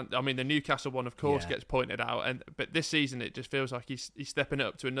some of the fans. I mean, the Newcastle one, of course, gets pointed out, but this season it just feels like he's stepping it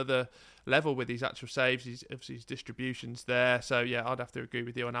up to another level with his actual saves. His distribution's there. So yeah, I'd have to agree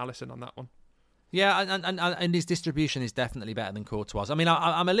with you on Alisson on that one. Yeah, and his distribution is definitely better than Courtois. I mean,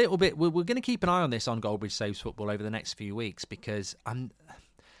 I'm a little bit. We're going to keep an eye on this on Goldbridge Saves Football over the next few weeks, because I'm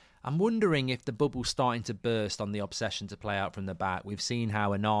wondering if the bubble's starting to burst on the obsession to play out from the back. We've seen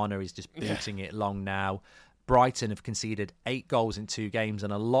how Onana is just booting it long now. Brighton have conceded 8 goals in 2 games,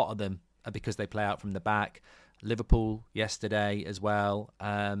 and a lot of them are because they play out from the back. Liverpool yesterday as well.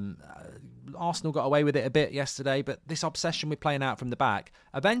 Arsenal got away with it a bit yesterday, but this obsession with playing out from the back,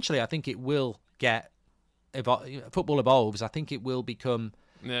 eventually I think it will football evolves. I think it will become,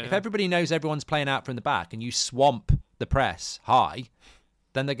 if everybody knows everyone's playing out from the back and you swamp the press high,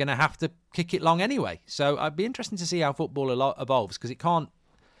 then they're going to have to kick it long anyway. So I'd be interested to see how football evolves, because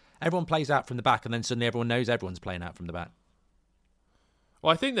everyone plays out from the back and then suddenly everyone knows everyone's playing out from the back.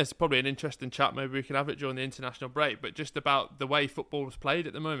 Well, I think there's probably an interesting chat. Maybe we can have it during the international break, but just about the way football is played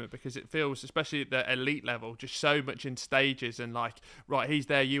at the moment, because it feels, especially at the elite level, just so much in stages and like, right, he's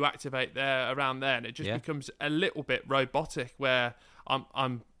there, you activate there, around there, and it just becomes a little bit robotic. Where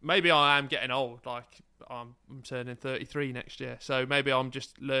maybe I am getting old. Like I'm turning 33 next year, so maybe I'm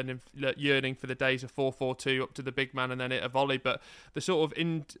just yearning for the days of 4-4-2 up to the big man and then hit a volley. But the sort of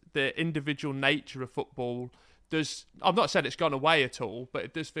the individual nature of football. I've not said it's gone away at all, but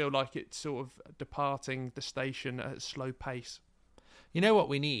it does feel like it's sort of departing the station at a slow pace. You know what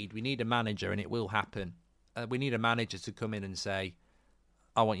we need? We need a manager, and it will happen. We need a manager to come in and say,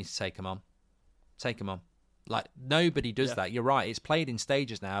 I want you to take him on. Take him on. Like, nobody does that. You're right. It's played in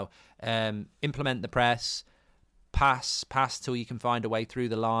stages now. Implement the press, pass till you can find a way through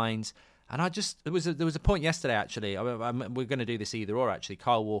the lines. And there was a point yesterday, actually. We're going to do this either or, actually,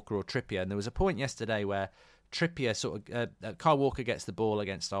 Kyle Walker or Trippier. And there was a point yesterday where Trippier Kyle Walker gets the ball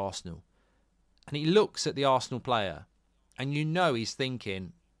against Arsenal, and he looks at the Arsenal player, and you know he's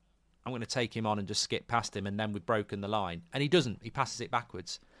thinking, I'm going to take him on and just skip past him, and then we've broken the line. And he doesn't. He passes it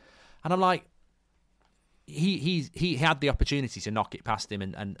backwards. And I'm like, he had the opportunity to knock it past him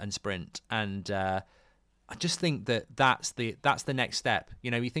and sprint. And I just think that's the next step.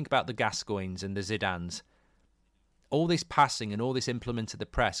 You know, you think about the Gascoignes and the Zidanes. All this passing and all this implement of the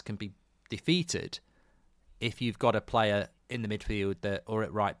press can be defeated if you've got a player in the midfield or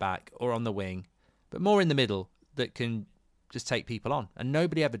at right back or on the wing, but more in the middle, that can just take people on. And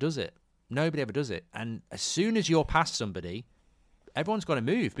nobody ever does it. Nobody ever does it. And as soon as you're past somebody, everyone's got to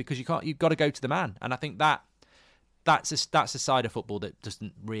move, because you've got to go to the man. And I think that's a side of football that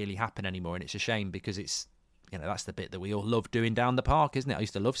doesn't really happen anymore. And it's a shame, because it's, you know, that's the bit that we all love doing down the park, isn't it? I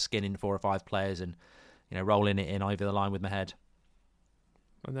used to love skinning 4 or 5 players and, you know, rolling it in over the line with my head.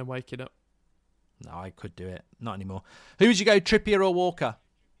 And then waking up. No, I could do it. Not anymore. Who would you go, Trippier or Walker?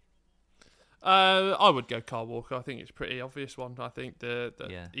 I would go Kyle Walker. I think it's a pretty obvious one. I think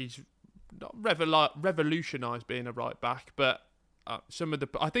he's not revolutionised being a right back, but I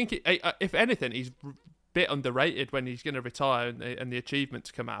think if anything, he's a bit underrated when he's going to retire and the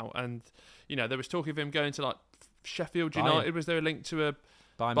achievements come out. And you know, there was talk of him going to like Sheffield United. Was there a link to a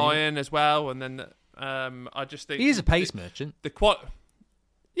Bayern as well? And then I just think he is a pace merchant.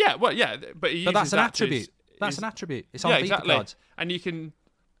 Yeah, well, yeah, but that's an attribute. That's an attribute. It's on FIFA cards. And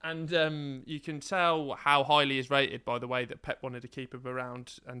you can tell how highly he's rated by the way that Pep wanted to keep him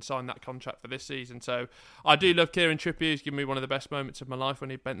around and sign that contract for this season. So I do love Kieran Trippier. He's given me one of the best moments of my life when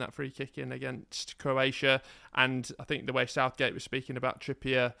he bent that free kick in against Croatia. And I think the way Southgate was speaking about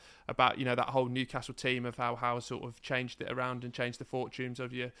Trippier, about, you know, that whole Newcastle team, of how sort of changed it around and changed the fortunes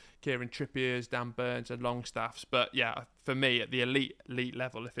of your Kieran Trippiers, Dan Burns and Longstaffs. But yeah, for me, at the elite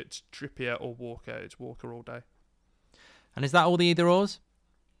level, if it's Trippier or Walker, it's Walker all day. And is that all the either-ors?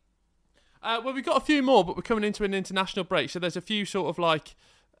 Well, we've got a few more, but we're coming into an international break. So there's a few sort of like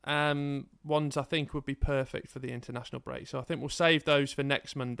ones I think would be perfect for the international break. So I think we'll save those for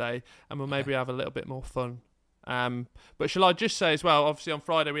next Monday, and we'll maybe have a little bit more fun. But shall I just say as well, obviously on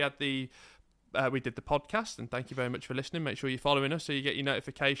Friday we had we did the podcast, and thank you very much for listening. Make sure you're following us so you get your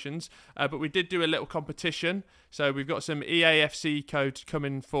notifications. But we did do a little competition. So we've got some EAFC codes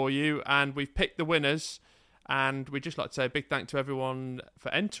coming for you, and we've picked the winners. And we'd just like to say a big thank to everyone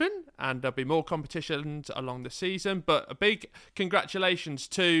for entering, and there'll be more competitions along the season. But a big congratulations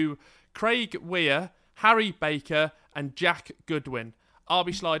to Craig Weir, Harry Baker and Jack Goodwin. I'll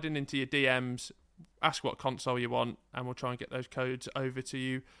be sliding into your DMs, ask what console you want, and we'll try and get those codes over to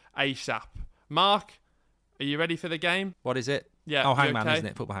you ASAP. Mark, are you ready for the game? What is it? Yeah. Oh, Hangman, okay? Isn't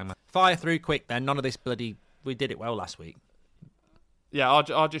it? Football Hangman. Fire through quick then. None of this bloody... We did it well last week. Yeah,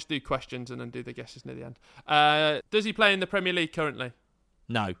 I'll just do questions and then do the guesses near the end. Does he play in the Premier League currently?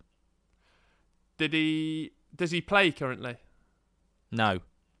 No. Does he play currently? No.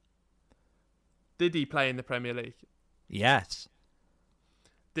 Did he play in the Premier League? Yes.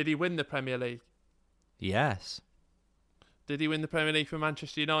 Did he win the Premier League? Yes. Did he win the Premier League for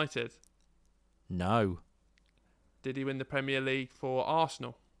Manchester United? No. Did he win the Premier League for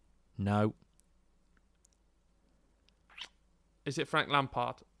Arsenal? No. Is it Frank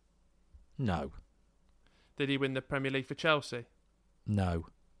Lampard? No. Did he win the Premier League for Chelsea? No.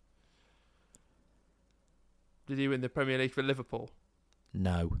 Did he win the Premier League for Liverpool?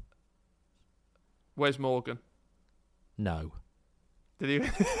 No. Where's Morgan? No. Did he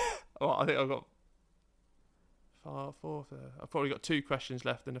win? Oh, I think I've got four. I've probably got 2 questions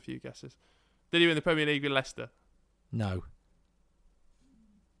left and a few guesses. Did he win the Premier League with Leicester? No.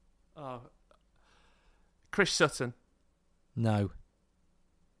 Oh. Chris Sutton? No.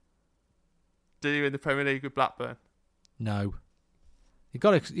 Did he win the Premier League with Blackburn? No. You've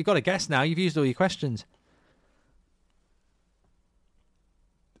got to guess now. You've used all your questions.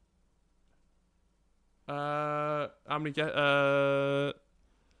 How many There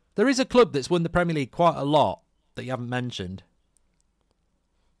is a club that's won the Premier League quite a lot that you haven't mentioned.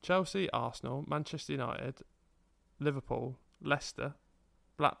 Chelsea, Arsenal, Manchester United, Liverpool, Leicester,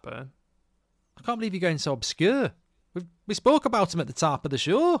 Blackburn. I can't believe you're going so obscure. We spoke about them at the top of the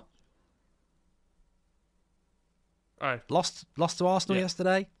show. Oh. Lost to Arsenal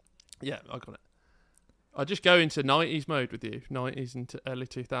yesterday. Yeah, I got it. I'll just go into 90s mode with you. 90s into early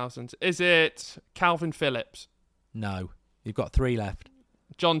 2000s. Is it Calvin Phillips? No. You've got 3 left.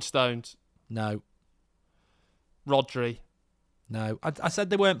 John Stones? No. Rodri? No. I said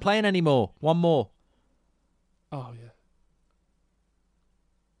they weren't playing anymore. One more. Oh, yeah.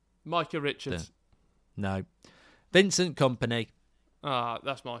 Micah Richards? No. Vincent Kompany.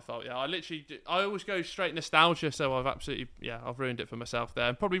 That's my fault. Yeah, I always go straight nostalgia, so I've ruined it for myself there,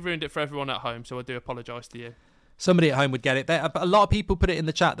 and probably ruined it for everyone at home. So I do apologise to you. Somebody at home would get it. But a lot of people put it in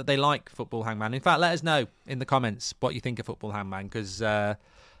the chat that they like Football Hangman. In fact, let us know in the comments what you think of Football Hangman, because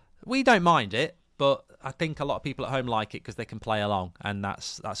we don't mind it, but I think a lot of people at home like it because they can play along, and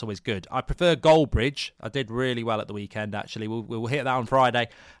that's always good. I prefer Goldbridge. I did really well at the weekend, actually. We'll hit that on Friday.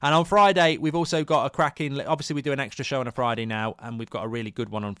 And on Friday, we've also got a cracking... Obviously, we do an extra show on a Friday now, and we've got a really good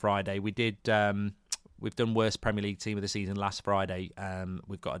one on Friday. We've done worst Premier League team of the season last Friday.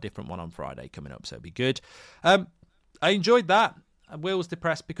 We've got a different one on Friday coming up, so it'll be good. I enjoyed that. Will's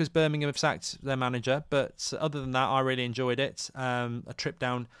depressed because Birmingham have sacked their manager, but other than that, I really enjoyed it. A trip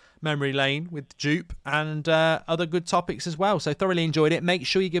down memory lane with Jupe and other good topics as well. So thoroughly enjoyed it. Make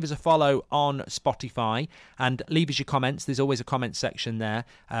sure you give us a follow on Spotify and leave us your comments. There's always a comment section there,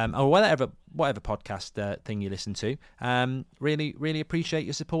 or whatever podcast thing you listen to. Really, really appreciate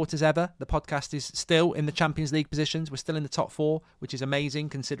your support as ever. The podcast is still in the Champions League positions. We're still in the top 4, which is amazing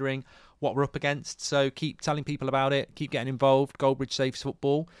considering what we're up against. So keep telling people about it. Keep getting involved. Goldbridge Saves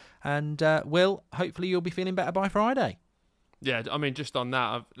Football. And Will, hopefully you'll be feeling better by Friday. Yeah, I mean, just on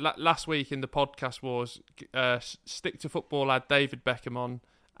that, last week in the podcast wars, Stick to Football had David Beckham on,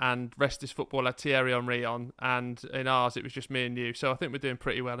 and Rest is Football had Thierry Henry on, and in ours it was just me and you. So I think we're doing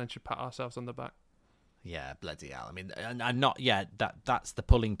pretty well and should pat ourselves on the back. Yeah, bloody hell. I mean, and not that's the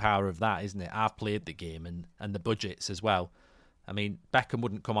pulling power of that, isn't it? I've played the game and the budgets as well. I mean, Beckham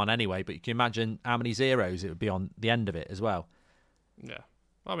wouldn't come on anyway, but you can imagine how many zeros it would be on the end of it as well. Yeah.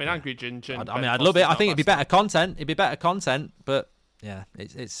 I mean, Angry Ginger. I'd love it. I think it'd be better content. It'd be better content, but yeah,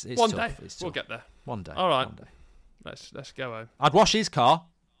 it's one tough. day we'll get there. One day. All right. One day. Let's go home. I'd wash his car.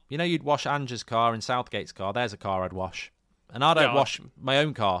 You know, you'd wash Ange's car and Southgate's car. There's a car I'd wash, and I don't wash my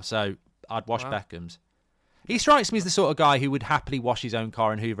own car, so I'd wash Beckham's. He strikes me as the sort of guy who would happily wash his own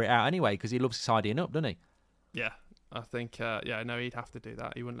car and hoover it out anyway, because he loves tidying up, doesn't he? Yeah, I think. No, he'd have to do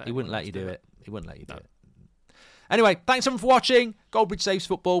that. He wouldn't let. He wouldn't let you do it. He wouldn't let you do it. Anyway, thanks everyone for watching. Goldbridge Saves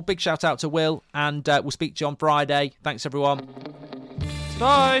Football. Big shout out to Will, and we'll speak to you on Friday. Thanks everyone.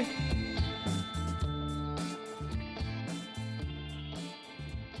 Bye.